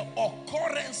 the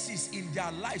occurrences in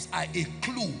their lives are a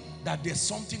clue that there's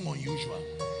something unusual.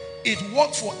 It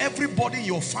worked for everybody in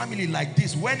your family like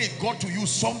this. When it got to you,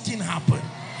 something happened.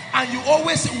 And you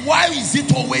always say, why is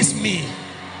it always me?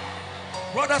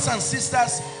 Brothers and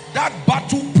sisters, that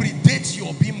battle predates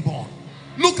your being born.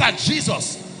 Look at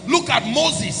Jesus. Look at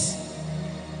Moses.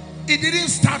 It didn't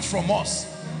start from us.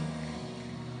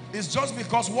 It's just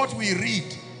because what we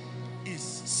read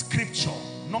is scripture,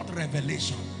 not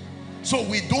revelation. So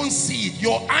we don't see it.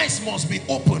 Your eyes must be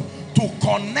open to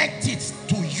connect it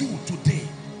to you today.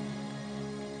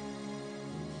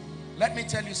 Let me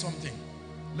tell you something.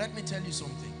 Let me tell you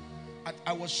something.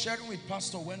 I was sharing with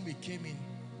Pastor when we came in,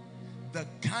 the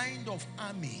kind of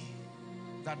army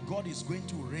that God is going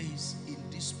to raise in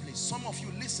this place. Some of you,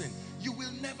 listen, you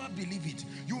will never believe it.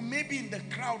 You may be in the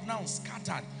crowd now,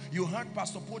 scattered. You heard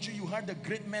Pastor Pochi, you heard the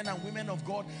great men and women of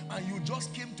God, and you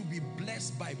just came to be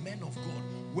blessed by men of God.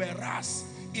 Whereas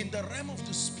in the realm of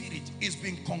the spirit, it's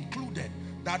been concluded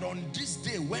that on this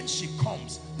day when she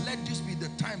comes, let this be the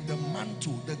time the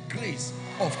mantle, the grace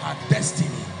of her destiny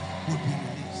would be released.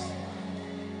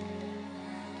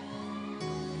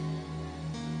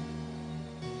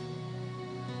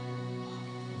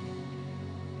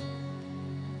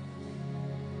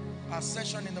 Our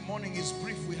session in the morning is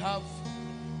brief. We have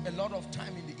a lot of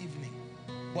time in the evening.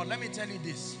 But let me tell you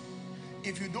this.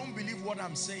 If you don't believe what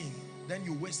I'm saying, then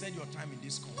you wasted your time in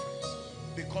this conference.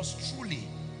 Because truly,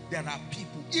 there are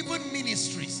people, even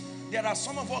ministries. There are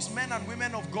some of us men and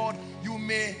women of God.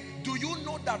 Do you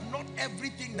know that not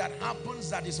everything that happens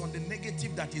that is on the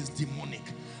negative that is demonic?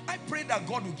 I pray that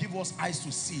God will give us eyes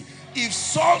to see. If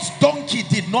Saul's donkey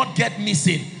did not get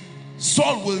missing,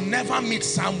 Saul will never meet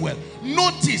Samuel.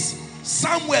 Notice,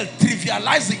 Samuel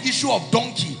trivialized the issue of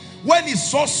donkey. When he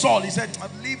saw Saul, he said,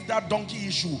 leave that donkey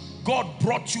issue. God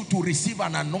brought you to receive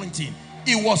an anointing.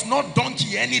 It was not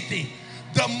donkey anything.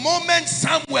 The moment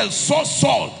Samuel saw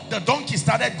Saul, the donkey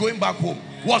started going back home.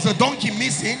 Was the donkey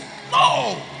missing?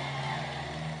 No.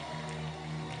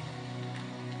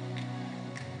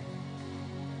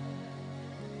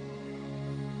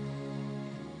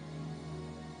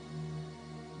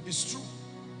 It's true.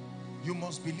 You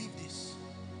must believe this.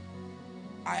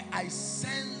 I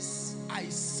sense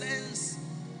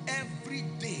every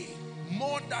day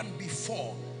more than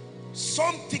before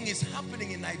Something is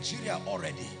happening in Nigeria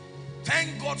already.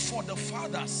 Thank God for the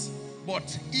fathers.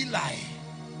 But Eli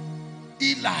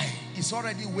is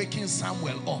already waking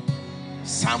Samuel up.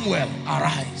 Samuel,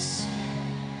 arise.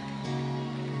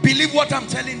 Believe what I'm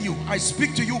telling you. I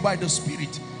speak to you by the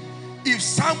Spirit. If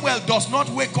Samuel does not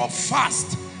wake up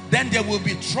fast, then there will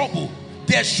be trouble.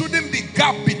 There shouldn't be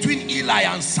gap between Eli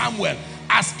and Samuel.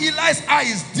 As Eli's eye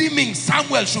is dimming,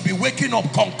 Samuel should be waking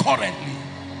up concurrently.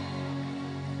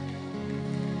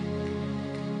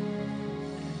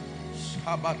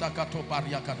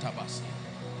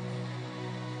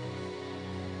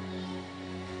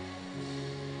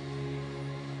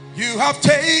 You have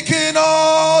taken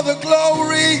all the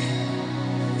glory.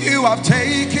 You have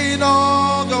taken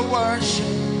all the worship.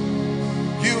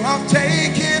 You have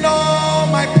taken all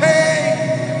my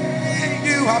pain.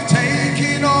 You have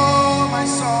taken all my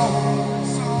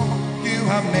sorrows. You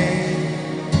have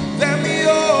made them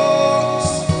yours.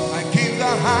 I give the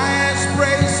highest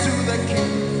praise to the King.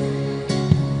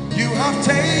 You have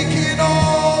taken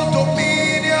all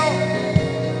dominion.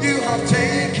 You have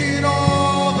taken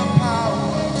all the power.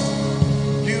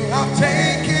 You have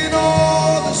taken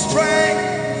all the strength.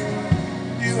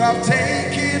 You have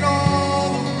taken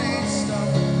all the wisdom.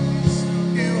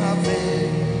 You have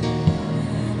made.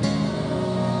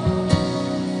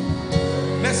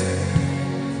 Listen.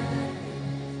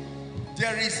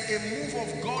 There is a move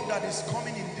of God that is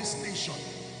coming in this nation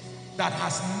that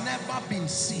has never been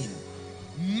seen.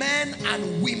 Men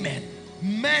and women,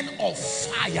 men of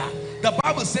fire. The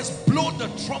Bible says blow the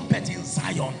trumpet in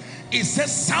Zion. It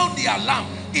says sound the alarm.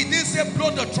 It didn't say blow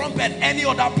the trumpet any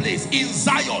other place. In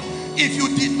Zion. If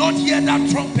you did not hear that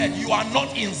trumpet, you are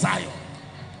not in Zion.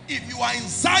 If you are in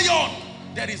Zion,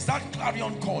 there is that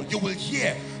clarion call. You will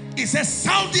hear. It says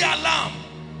sound the alarm.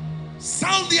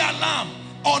 Sound the alarm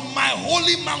on my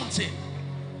holy mountain.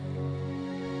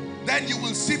 Then you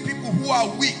will see people who are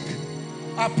weak.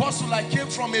 Apostle, I came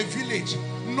from a village.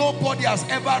 Nobody has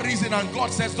ever risen, and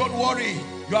God says, don't worry,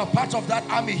 you are part of that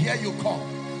army. Here you come.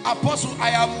 Apostle, I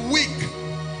am weak.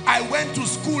 I went to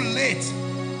school late.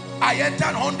 I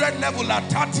entered 100 level at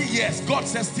 30 years. God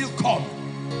says, still come.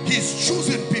 He's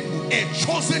choosing people, a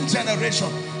chosen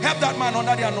generation. Help that man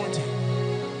under the anointing.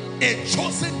 A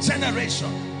chosen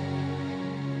generation.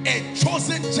 A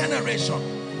chosen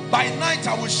generation. By night,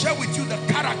 I will share with you the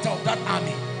character of that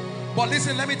army. But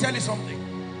listen, let me tell you something.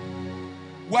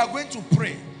 We are going to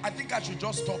pray. I think I should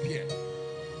just stop here.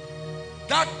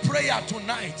 That prayer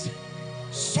tonight,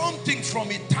 something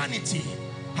from eternity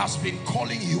has been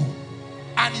calling you.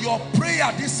 And your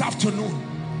prayer this afternoon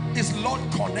is, Lord,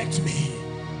 connect me.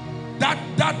 That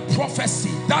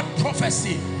prophecy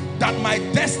that my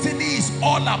destiny is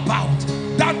all about.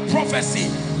 That prophecy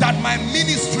that my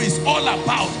ministry is all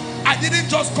about. I didn't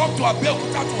just come to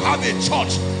Abeokuta to have a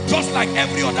church just like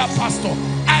every other pastor.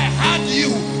 I heard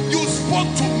you. You spoke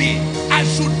to me. I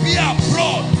should be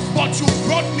abroad, but you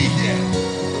brought me here.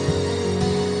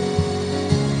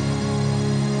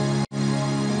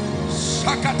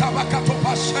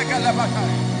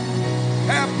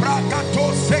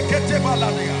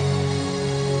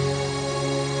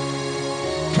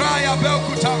 Cry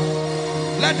Abeokuta.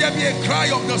 Let there be a cry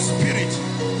of the Spirit.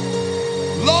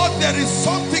 Lord, there is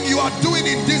something you are doing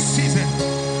in this season.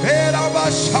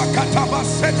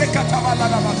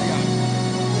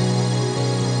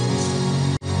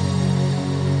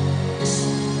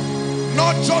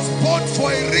 Not just born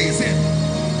for a reason,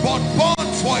 but born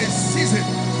for a season.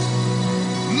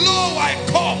 Lo, I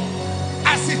come,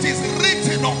 as it is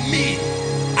written of me,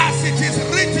 as it is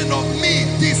written of me,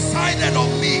 decided of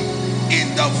me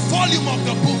in the volume of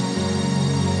the book.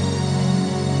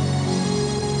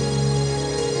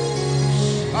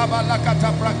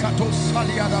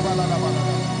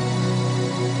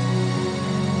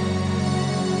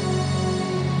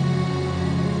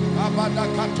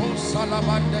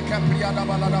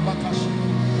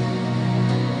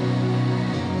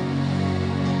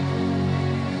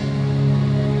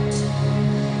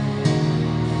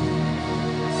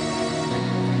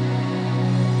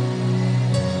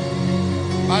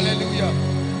 Hallelujah.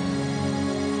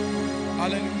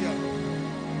 Hallelujah.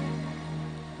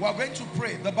 We are going to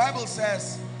pray. The Bible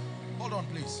says, hold on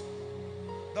please.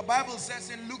 The Bible says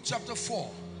in Luke chapter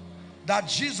 4 that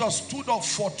Jesus stood up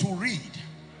to read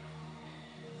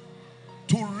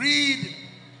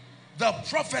the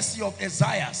prophecy of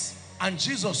Isaiah. And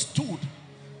Jesus stood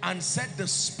and said, the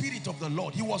Spirit of the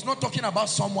Lord. He was not talking about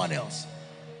someone else.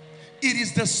 It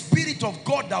is the Spirit of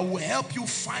God that will help you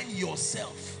find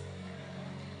yourself.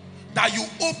 That you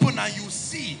open and you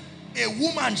see a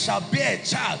woman shall bear a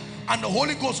child, and the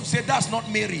Holy Ghost will say, that's not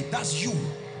Mary, that's you.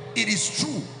 It is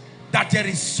true. that there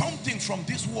is something from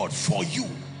this word for you,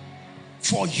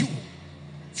 for you,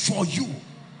 for you.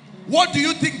 What do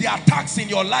you think the attacks in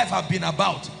your life have been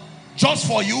about? Just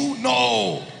for you?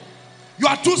 No. You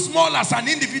are too small as an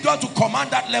individual to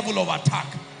command that level of attack.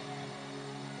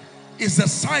 It's the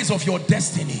size of your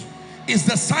destiny. It's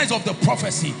the size of the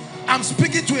prophecy. I'm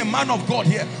speaking to a man of God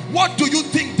here. What do you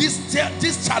think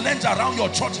this challenge around your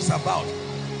church is about?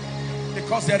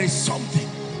 Because there is something.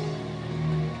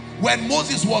 When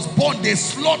Moses was born, they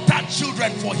slaughtered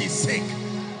children for his sake.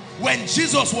 When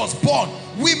Jesus was born,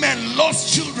 women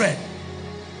lost children.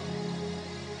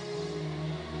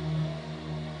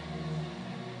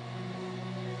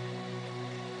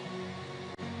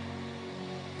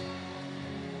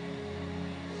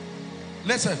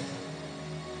 Listen,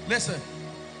 listen,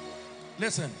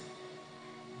 listen.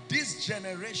 This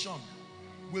generation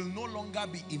will no longer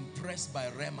be impressed by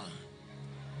Rema.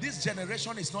 This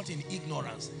generation is not in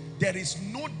ignorance. There is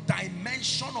no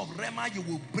dimension of Rema you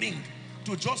will bring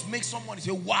to just make someone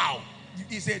say, wow,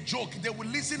 it's a joke. They will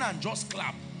listen and just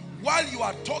clap. While you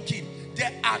are talking,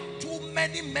 there are too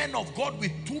many men of God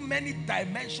with too many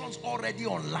dimensions already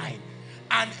online.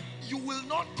 And you will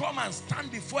not come and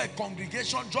stand before a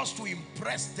congregation just to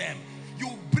impress them. You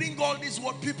bring all this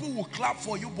word, people will clap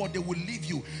for you, but they will leave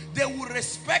you. They will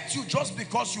respect you just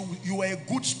because you are a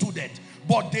good student,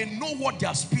 but they know what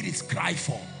their spirits cry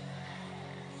for.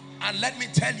 And let me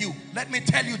tell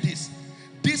you this.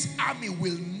 This army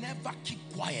will never keep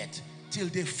quiet till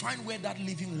they find where that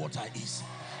living water is.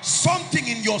 Something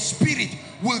in your spirit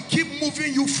will keep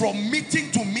moving you from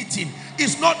meeting to meeting.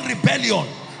 It's not rebellion.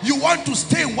 You want to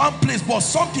stay in one place, but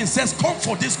something says, come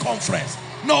for this conference.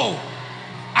 No.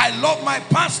 I love my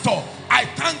pastor. I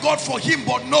thank God for him,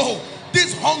 but no.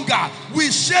 This hunger, we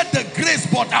share the grace,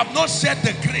 but I've not shared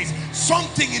the grace.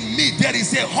 Something in me, there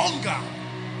is a hunger.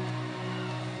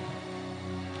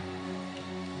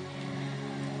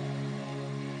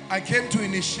 I came to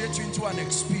initiate you into an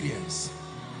experience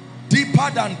deeper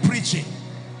than preaching,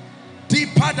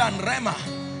 deeper than Rema,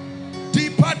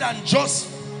 deeper than just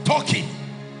talking.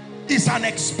 It's an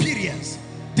experience.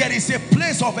 There is a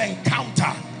place of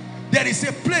encounter. There is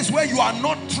a place where you are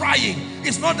not trying.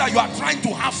 It's not that you are trying to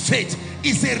have faith.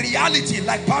 It's a reality,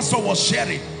 like Pastor was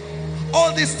sharing.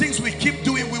 All these things we keep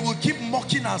doing, we will keep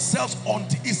mocking ourselves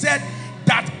until he said,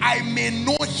 that I may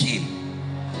know him.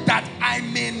 That I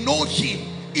may know him.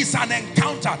 It's an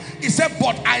encounter. He said,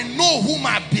 but I know whom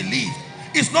I believe.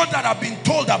 It's not that I've been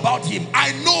told about him.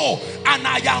 I know and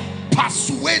I am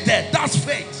persuaded. That's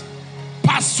faith.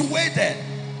 Persuaded.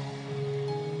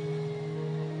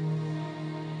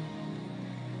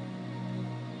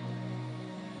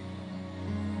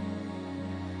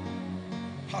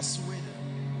 Persuaded.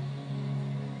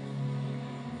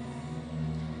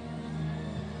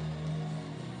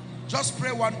 Just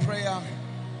pray one prayer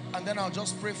and then I'll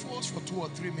just pray for us for 2 or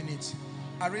 3 minutes.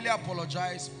 I really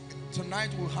apologize. Tonight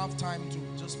we'll have time to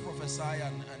just prophesy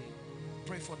and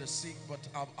pray for the sick, but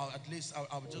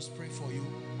I'll just pray for you.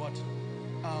 But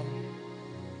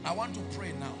I want to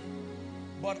pray now.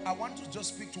 But I want to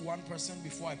just speak to one person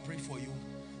before I pray for you.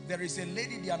 There is a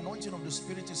lady, the anointing of the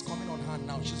Spirit is coming on her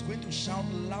now. She's going to shout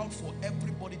loud for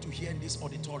everybody to hear in this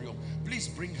auditorium. Please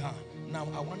bring her. Now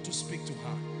I want to speak to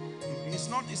her. It's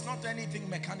not anything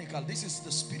mechanical. This is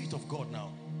the Spirit of God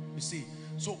now. You see.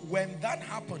 So when that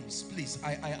happens, please,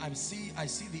 I see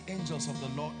the angels of the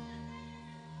Lord.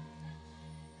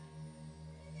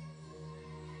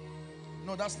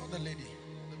 No, that's not the lady.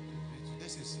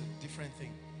 This is a different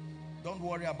thing. Don't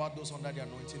worry about those under the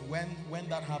anointing. When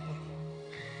that happens,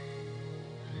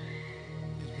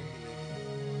 please bring the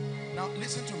lady. Now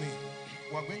listen to me.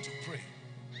 We're going to pray.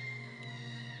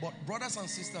 But brothers and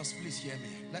sisters, please hear me.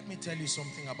 Let me tell you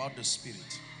something about the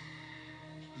Spirit.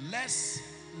 Let's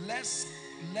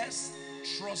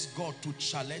trust God to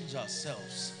challenge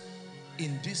ourselves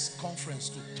in this conference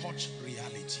to touch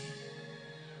reality.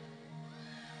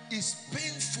 It's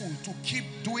painful to keep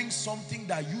doing something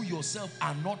that you yourself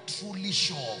are not truly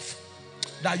sure of.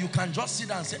 That you can just sit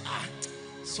and say,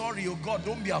 sorry, oh God,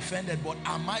 don't be offended, but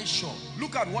am I sure?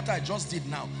 Look at what I just did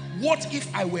now. What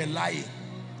if I were lying?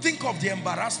 Think of the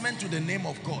embarrassment to the name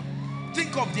of God.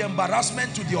 Think of the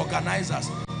embarrassment to the organizers.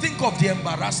 Think of the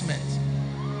embarrassment.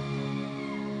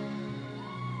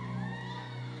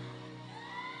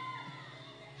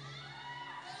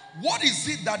 What is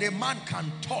it that a man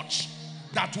can touch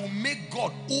that will make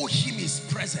God owe him his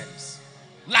presence?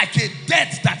 Like a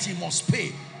debt that he must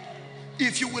pay.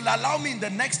 If you will allow me in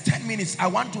the next 10 minutes, I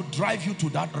want to drive you to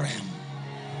that realm.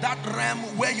 That realm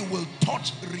where you will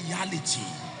touch reality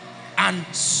and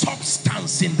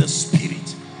substance in the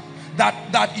Spirit.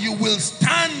 That you will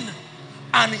stand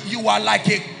and you are like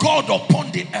a god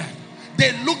upon the earth.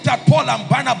 They looked at Paul and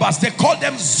Barnabas, they called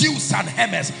them Zeus and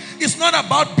Hermes. It's not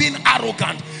about being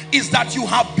arrogant, it's that you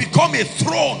have become a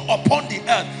throne upon the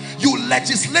earth. You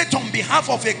legislate on behalf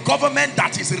of a government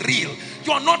that is real.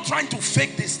 You are not trying to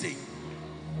fake this thing.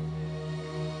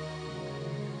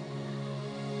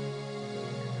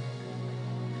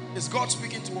 Is God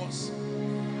speaking to us?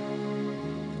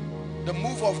 The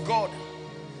move of God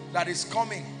that is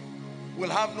coming will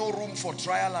have no room for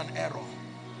trial and error.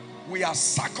 We are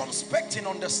circumspect in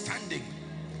understanding.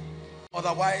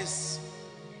 Otherwise,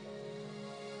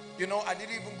 you know, I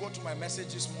didn't even go to my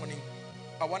message this morning.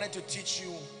 I wanted to teach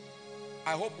you,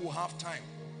 I hope we'll have time.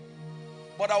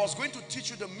 But I was going to teach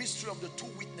you the mystery of the two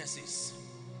witnesses.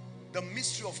 The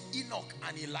mystery of Enoch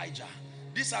and Elijah.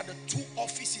 These are the two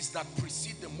offices that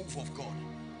precede the move of God.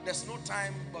 There's no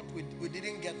time, but we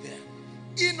didn't get there.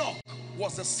 Enoch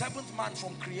was the seventh man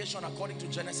from creation according to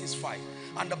Genesis 5.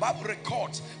 And the Bible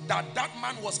records that that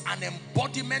man was an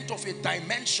embodiment of a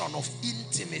dimension of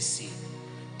intimacy.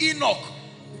 Enoch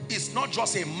is not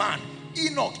just a man.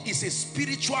 Enoch is a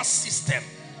spiritual system.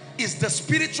 Is the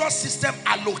spiritual system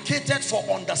allocated for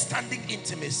understanding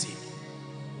intimacy.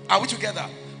 Are we together?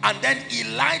 And then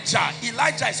Elijah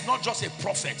is not just a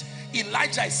prophet.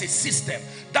 Elijah is a system.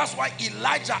 That's why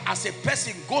Elijah as a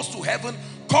person goes to heaven,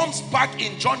 comes back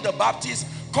in John the Baptist,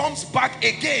 comes back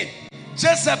again.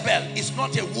 Jezebel is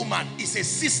not a woman, it's a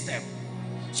system.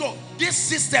 So these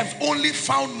systems only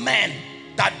found men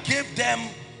that gave them,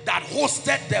 that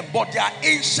hosted them, but they are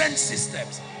ancient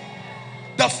systems.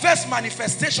 The first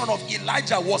manifestation of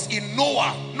Elijah was in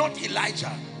Noah, not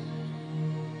Elijah.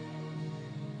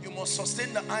 You must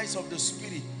sustain the eyes of the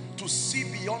spirit to see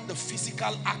beyond the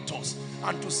physical actors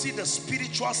and to see the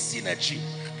spiritual synergy.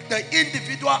 The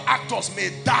individual actors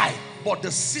may die, but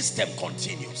the system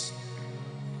continues.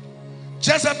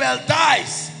 Jezebel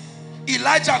dies.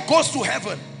 Elijah goes to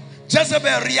heaven.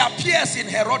 Jezebel reappears in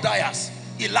Herodias.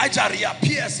 Elijah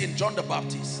reappears in John the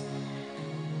Baptist.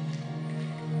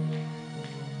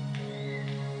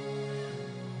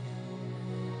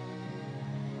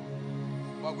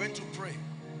 We're going to pray.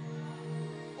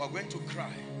 We're going to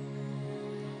cry.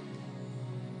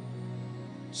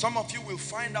 Some of you will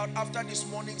find out after this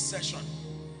morning session,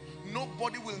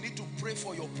 nobody will need to pray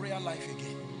for your prayer life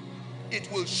again.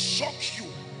 It will shock you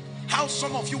how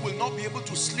some of you will not be able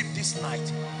to sleep this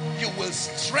night. You will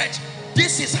stretch.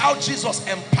 This is how Jesus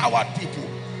empowered people.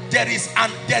 There is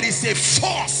a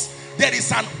force, there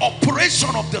is an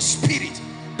operation of the spirit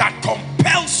that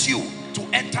compels you to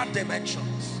enter dimensions.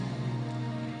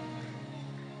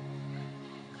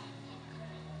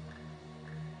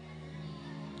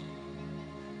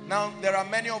 Now, there are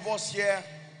many of us here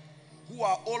who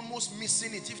are almost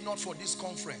missing it, if not for this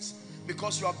conference,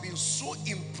 because you have been so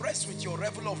impressed with your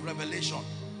level of revelation.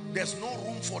 There's no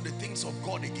room for the things of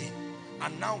God again.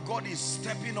 And now God is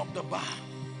stepping up the bar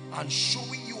and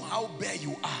showing you how bare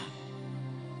you are.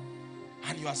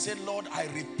 And you are saying, Lord, I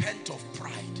repent of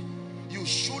pride. You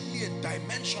showed me a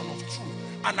dimension of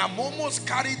truth, and I'm almost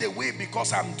carried away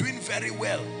because I'm doing very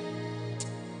well.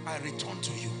 I return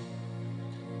to you.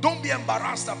 Don't be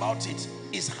embarrassed about it.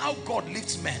 It's how God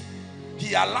lifts men.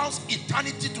 He allows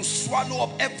eternity to swallow up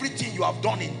everything you have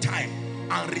done in time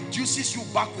and reduces you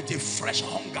back with a fresh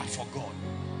hunger for God.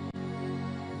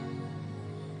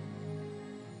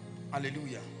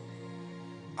 Hallelujah.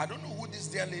 I don't know who this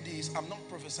dear lady is. I'm not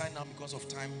prophesying now because of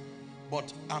time,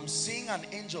 but I'm seeing an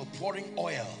angel pouring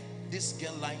oil. This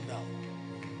girl lying down.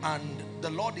 And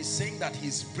the Lord is saying that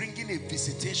he's bringing a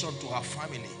visitation to her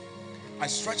family. I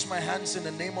stretch my hands in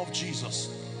the name of Jesus.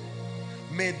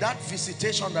 May that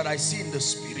visitation that I see in the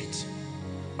spirit,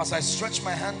 as I stretch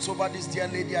my hands over this dear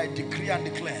lady, I decree and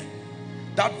declare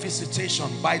that visitation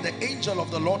by the angel of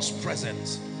the Lord's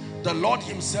presence, the Lord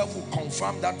himself will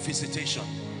confirm that visitation.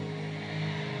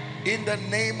 In the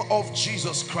name of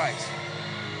Jesus Christ.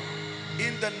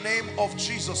 In the name of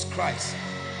Jesus Christ.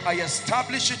 I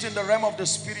establish it in the realm of the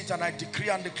spirit and I decree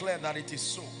and declare that it is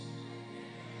so.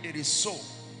 It is so.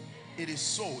 It is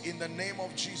so in the name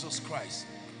of Jesus Christ.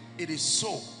 It is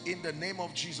so in the name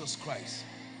of Jesus Christ.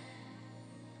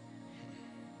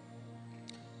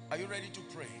 Are you ready to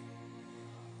pray?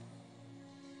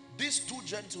 These two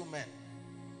gentlemen,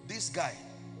 this guy,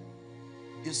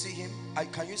 you see him?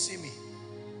 Can you see me?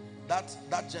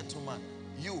 That gentleman,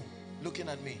 you looking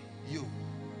at me, you,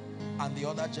 and the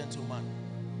other gentleman,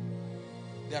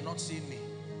 they are not seeing me.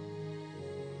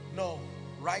 No,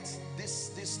 right, this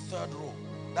third row.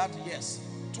 That, yes,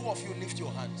 two of you lift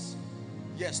your hands.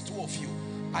 Yes, two of you.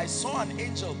 I saw an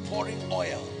angel pouring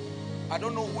oil. I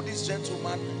don't know who these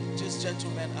gentlemen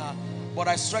are, But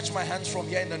I stretch my hands from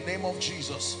here in the name of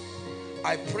Jesus.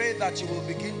 I pray that you will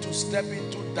begin to step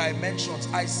into dimensions.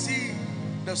 I see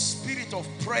the spirit of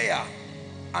prayer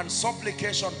and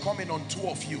supplication coming on two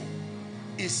of you.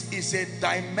 Is a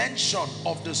dimension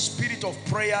of the spirit of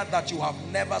prayer that you have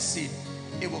never seen.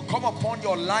 It will come upon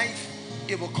your life.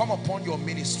 It will come upon your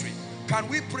ministry. Can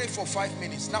we pray for 5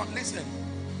 minutes? Now listen,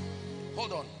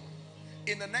 hold on.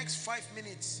 In the next 5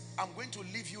 minutes, I'm going to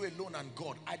leave you alone and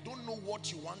God. I don't know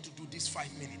what you want to do these 5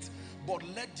 minutes, but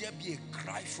let there be a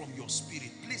cry from your spirit.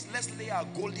 Please, let's lay our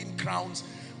golden crowns,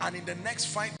 and in the next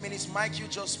 5 minutes, Mike, you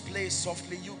just play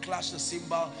softly, you clash the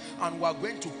cymbal, and we're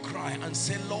going to cry and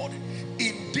say, Lord,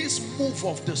 in this move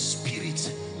of the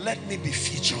spirit, let me be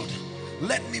featured.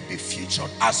 Let me be featured.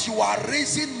 As you are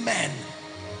raising men,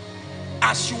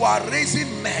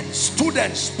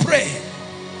 students, pray,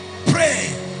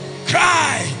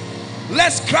 cry.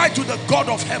 Let's cry to the God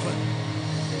of heaven.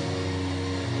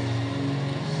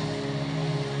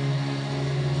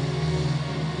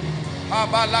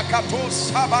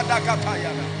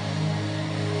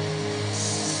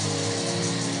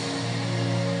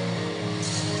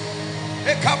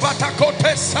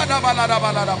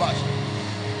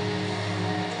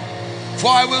 For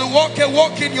I will walk a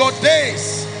walk in your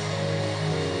days,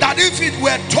 that if it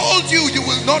were told you, you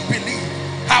will not believe.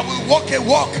 I will walk a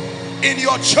walk in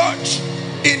your church,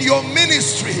 in your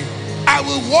ministry. I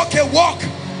will walk a walk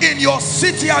in your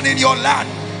city and in your land.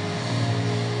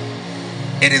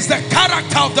 It is the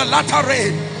character of the latter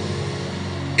rain.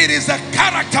 It is the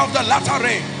character of the latter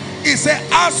rain. He said,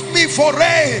 ask me for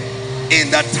rain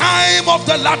in the time of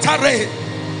the latter rain,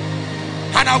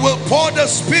 and I will pour the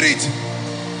spirit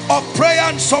of prayer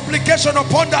and supplication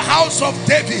upon the house of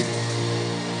David.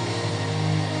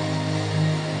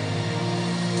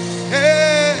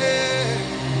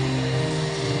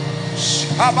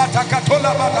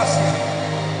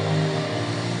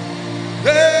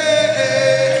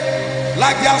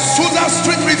 Like the Azusa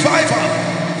Street revival,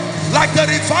 like the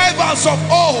revivals of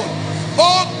old.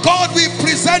 Oh God, we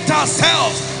present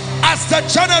ourselves as the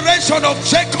generation of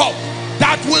Jacob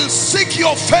that will seek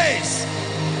your face.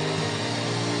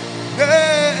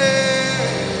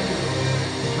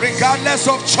 Regardless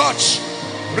of church,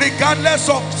 regardless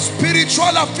of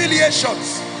spiritual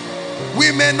affiliations,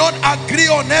 we may not agree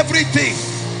on everything,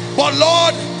 but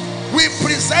Lord, we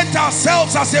present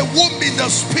ourselves as a womb in the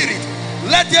spirit.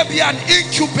 Let there be an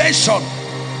incubation,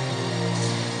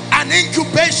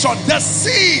 the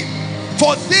seed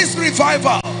for this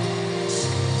revival.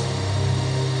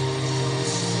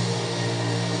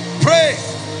 Pray.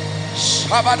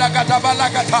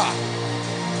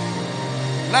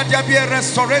 Let there be a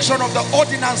restoration of the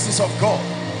ordinances of God,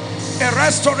 a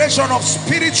restoration of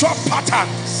spiritual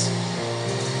patterns.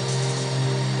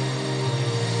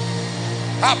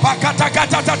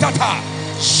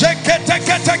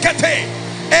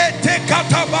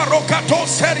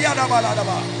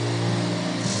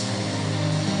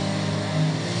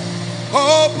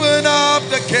 Open up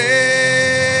the gate.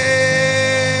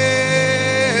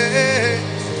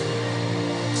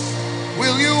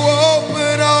 Will you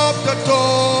open up the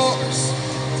doors?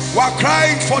 We're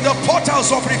crying for the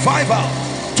portals of revival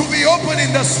to be open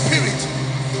in the spirit.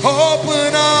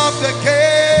 Open up the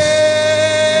gate.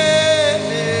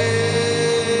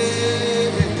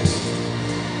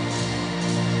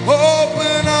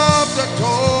 Open up the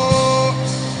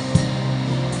doors.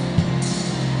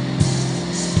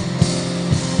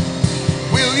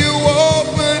 Will you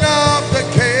open up the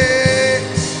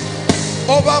gates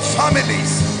over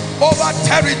families, over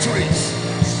territories,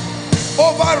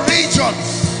 over regions?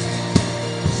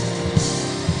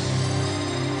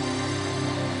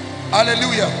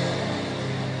 Hallelujah.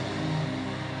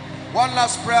 One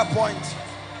last prayer point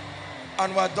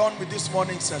and we're done with this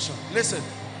morning session. Listen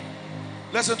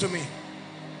to me.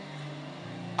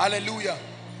 Hallelujah.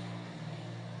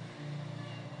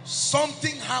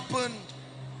 Something happened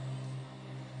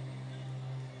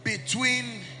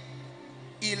between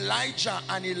Elijah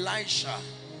and Elisha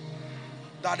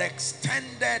that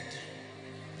extended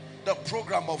the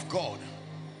program of God,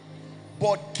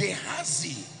 but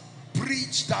Gehazi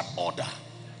breached that order.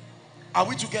 Are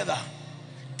we together?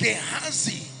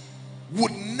 Gehazi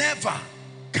would never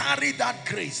carry that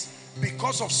grace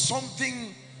because of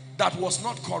something that was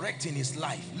not correct in his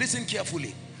life. Listen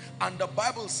carefully. And the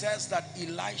Bible says that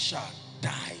Elisha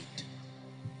died.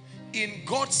 In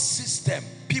God's system,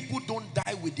 people don't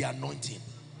die with the anointing.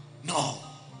 No.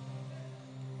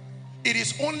 It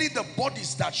is only the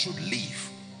bodies that should live,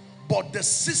 but the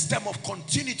system of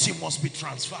continuity must be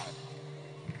transferred.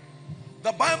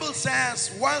 The Bible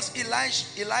says once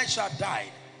Elisha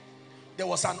died, there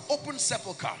was an open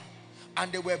sepulcher,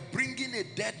 and they were bringing a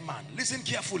dead man. Listen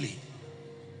carefully.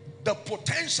 The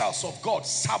potentials of God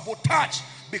sabotaged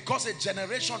because a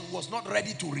generation was not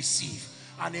ready to receive,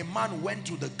 and a man went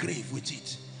to the grave with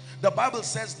it. The Bible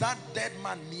says that dead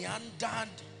man meandered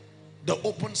the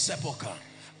open sepulcher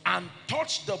and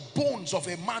touched the bones of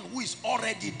a man who is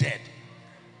already dead.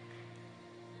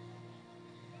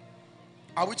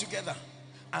 Are we together?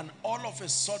 And all of a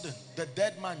sudden, the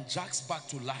dead man jacks back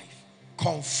to life,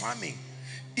 confirming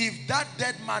if that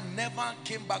dead man never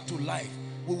came back to life,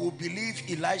 we will believe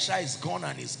Elisha is gone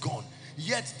and is gone.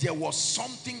 Yet there was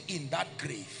something in that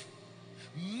grave.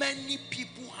 Many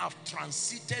people have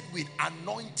transited with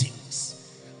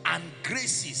anointings and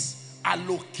graces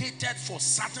allocated for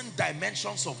certain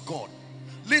dimensions of God.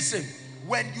 Listen,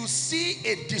 when you see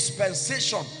a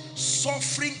dispensation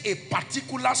suffering a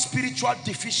particular spiritual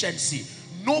deficiency,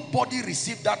 nobody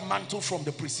received that mantle from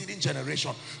the preceding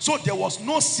generation. So there was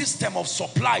no system of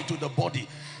supply to the body.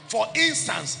 For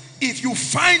instance, if you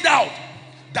find out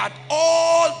that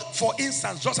for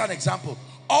instance, just an example,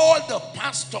 all the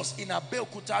pastors in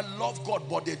Abeokuta love God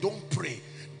but they don't pray,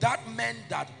 that meant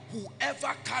that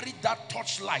whoever carried that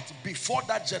torchlight before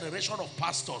that generation of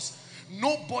pastors,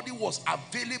 nobody was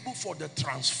available for the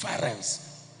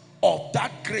transference of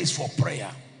that grace for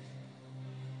prayer.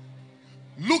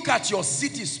 Look at your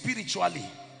city spiritually.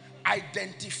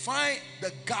 Identify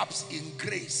the gaps in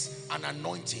grace and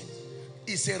anointing.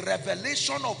 It's a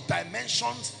revelation of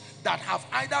dimensions that have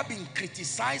either been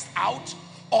criticized out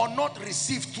or not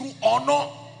received through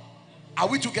honor. Are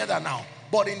we together now?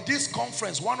 But in this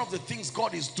conference, one of the things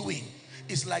God is doing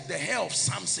is like the hair of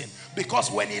Samson, because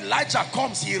when Elijah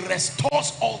comes, he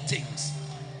restores all things.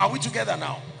 Are we together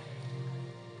now?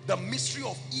 The mystery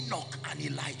of Enoch and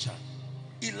Elijah.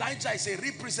 Elijah is a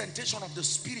representation of the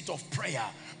spirit of prayer,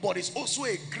 but it's also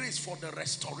a grace for the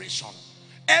restoration.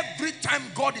 Every time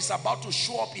God is about to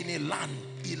show up in a land,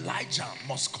 Elijah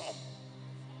must come.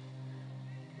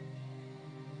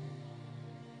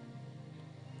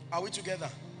 Are we together?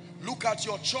 Look at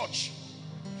your church.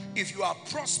 If you are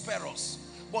prosperous,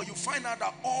 but you find out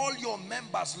that all your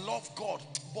members love God,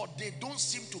 but they don't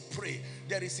seem to pray,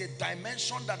 there is a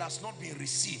dimension that has not been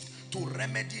received to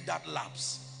remedy that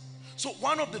lapse. So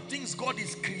one of the things God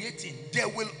is creating, there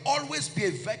will always be a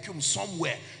vacuum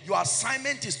somewhere. Your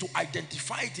assignment is to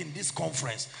identify it in this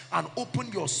conference and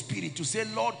open your spirit to say,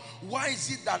 Lord, why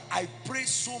is it that I pray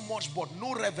so much but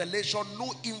no revelation,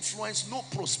 no influence, no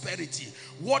prosperity?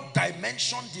 What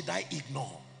dimension did I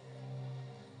ignore?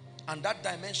 And that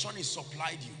dimension is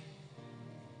supplied you.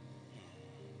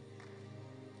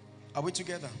 Are we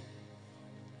together?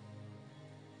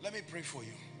 Let me pray for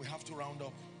you. We have to round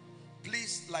up.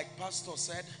 Please, like Pastor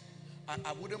said,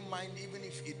 I wouldn't mind even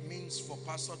if it means for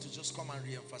Pastor to just come and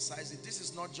re-emphasize it. This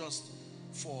is not just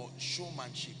for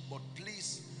showmanship, but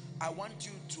please, I want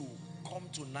you to come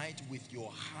tonight with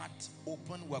your heart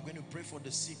open. We're going to pray for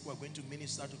the sick. We're going to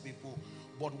minister to people.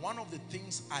 But one of the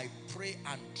things I pray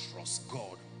and trust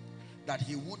God that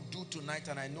he would do tonight,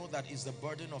 and I know that is the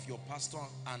burden of your pastor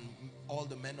and all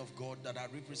the men of God that are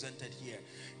represented here,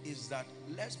 is that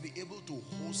let's be able to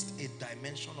host a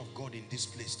dimension of God in this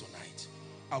place tonight.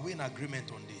 Are we in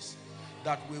agreement on this?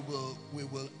 That we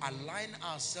will align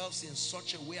ourselves in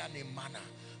such a way and a manner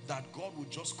that God will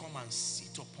just come and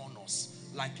sit upon us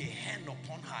like a hen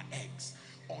upon her eggs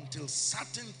until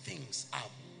certain things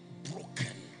are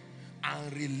broken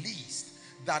and released.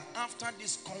 That after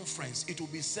this conference, it will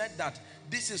be said that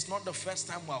this is not the first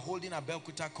time we're holding a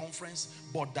Belkuta conference,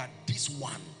 but that this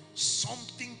one,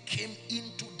 something came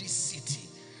into this city,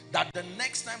 that the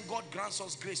next time God grants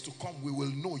us grace to come, we will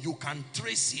know. You can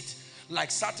trace it. Like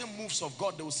certain moves of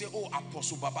God, they will say, oh,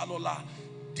 Apostle Babalola,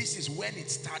 this is when it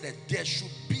started. There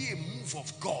should be a move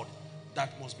of God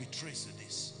that must be traced to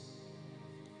this.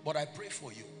 But I pray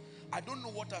for you. I don't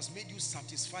know what has made you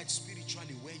satisfied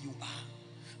spiritually where you are.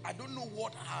 I don't know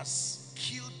what has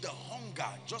killed the hunger,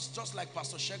 just like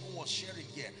Pastor Shegun was sharing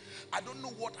here. I don't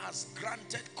know what has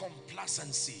granted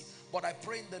complacency, but I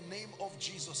pray in the name of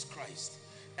Jesus Christ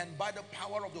and by the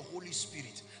power of the Holy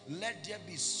Spirit, let there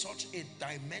be such a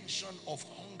dimension of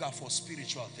hunger for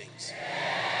spiritual things.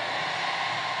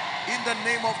 In the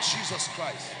name of Jesus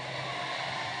Christ.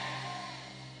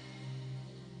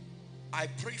 I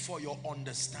pray for your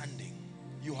understanding.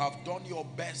 You have done your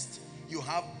best. You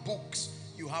have books.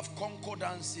 You have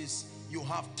concordances, you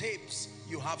have tapes,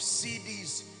 you have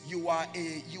CDs, you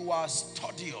are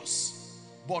studious.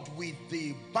 But with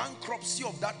the bankruptcy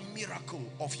of that miracle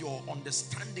of your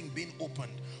understanding being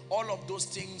opened, all of those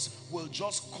things will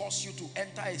just cause you to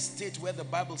enter a state where the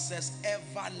Bible says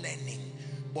ever learning,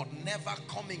 but never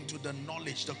coming to the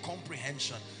knowledge, the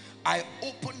comprehension. I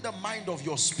open the mind of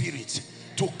your spirit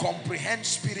to comprehend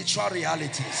spiritual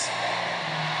realities.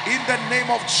 In the name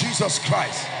of Jesus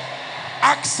Christ.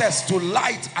 Access to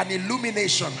light and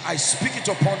illumination, I speak it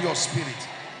upon your spirit.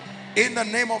 In the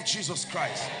name of Jesus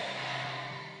Christ.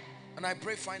 And I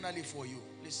pray finally for you.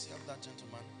 Please help that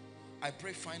gentleman. I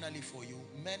pray finally for you.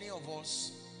 Many of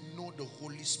us know the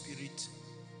Holy Spirit,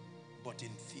 but in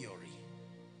theory.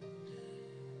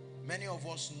 Many of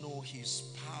us know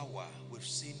his power. We've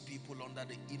seen people under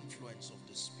the influence of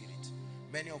the Spirit.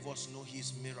 Many of us know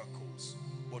his miracles,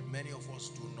 but many of us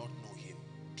do not know him.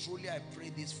 Truly, I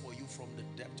pray this for you from the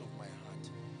depth of my heart.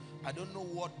 I don't know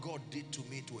what God did to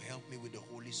me to help me with the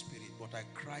Holy Spirit, but I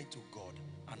cry to God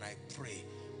and I pray,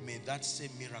 may that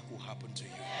same miracle happen to you.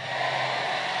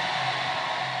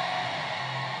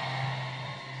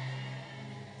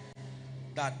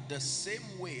 That the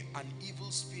same way an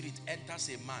evil spirit enters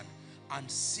a man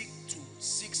and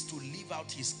seeks to live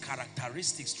out his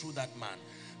characteristics through that man,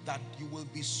 that you will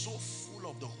be so full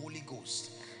of the Holy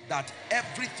Ghost that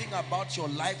everything about your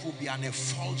life will be an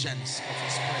effulgence of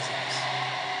his presence.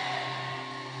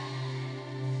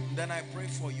 Then I pray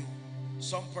for you.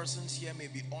 Some persons here may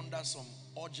be under some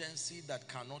urgency that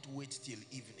cannot wait till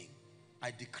evening.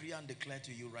 I decree and declare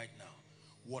to you right now,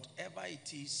 whatever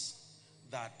it is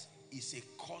that is a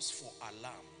cause for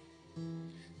alarm,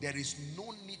 there is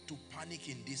no need to panic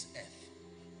in this earth,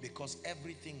 because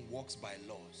everything works by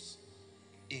laws,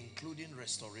 including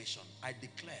restoration. I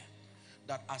declare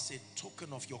that as a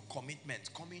token of your commitment,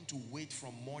 coming to wait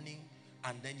from morning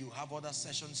and then you have other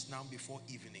sessions now before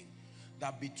evening,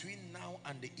 that between now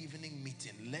and the evening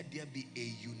meeting, let there be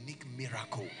a unique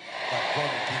miracle that God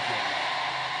will give you.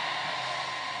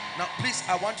 Now please,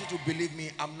 I want you to believe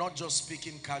me. I'm not just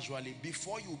speaking casually.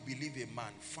 Before you believe a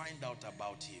man, find out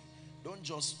about him. Don't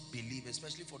just believe,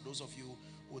 especially for those of you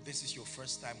who this is your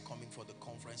first time coming for the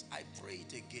conference. I pray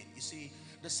it again. You see,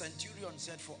 the centurion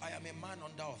said, for I am a man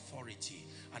under authority.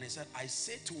 And he said, I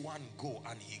say to one, go,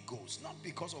 and he goes. Not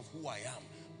because of who I am,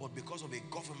 but because of a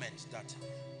government that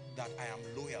I am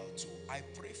loyal to. I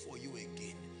pray for you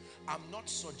again. I'm not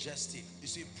suggesting. You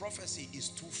see, prophecy is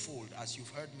twofold, as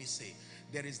you've heard me say.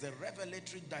 There is the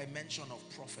revelatory dimension of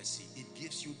prophecy. It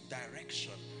gives you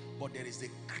direction. But there is the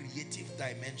creative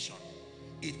dimension.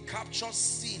 It captures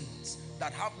scenes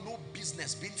that have no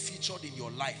business being featured in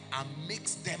your life and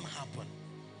makes them happen.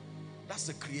 That's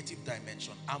the creative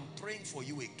dimension. I'm praying for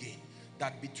you again,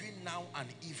 that between now and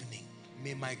evening,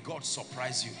 may my God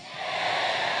surprise you.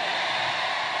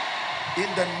 In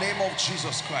the name of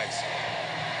Jesus Christ.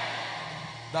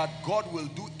 That God will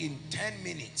do in 10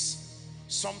 minutes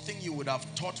something you would have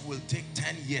thought will take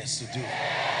 10 years to do.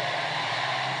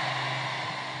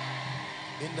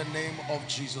 In the name of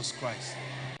Jesus Christ.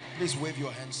 Please wave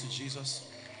your hands to Jesus.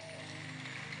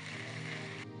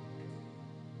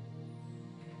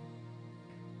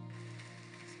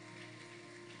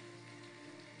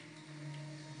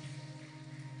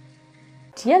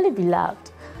 Dearly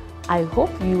beloved, I hope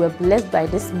you were blessed by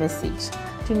this message.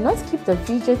 Do not keep the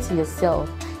video to yourself.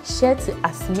 Share to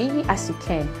as many as you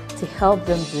can to help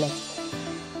them bless.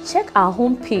 Check our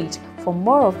homepage for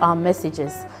more of our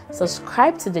messages.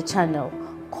 Subscribe to the channel,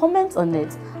 comment on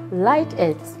it, like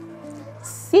it.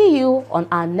 See you on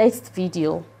our next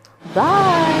video.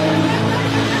 Bye.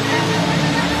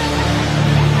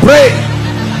 Pray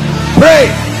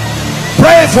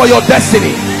for your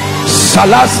destiny.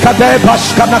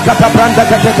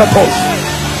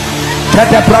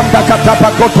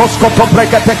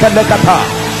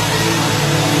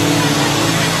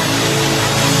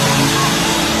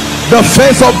 The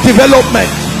phase of development.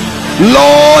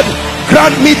 Lord,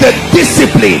 grant me the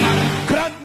discipline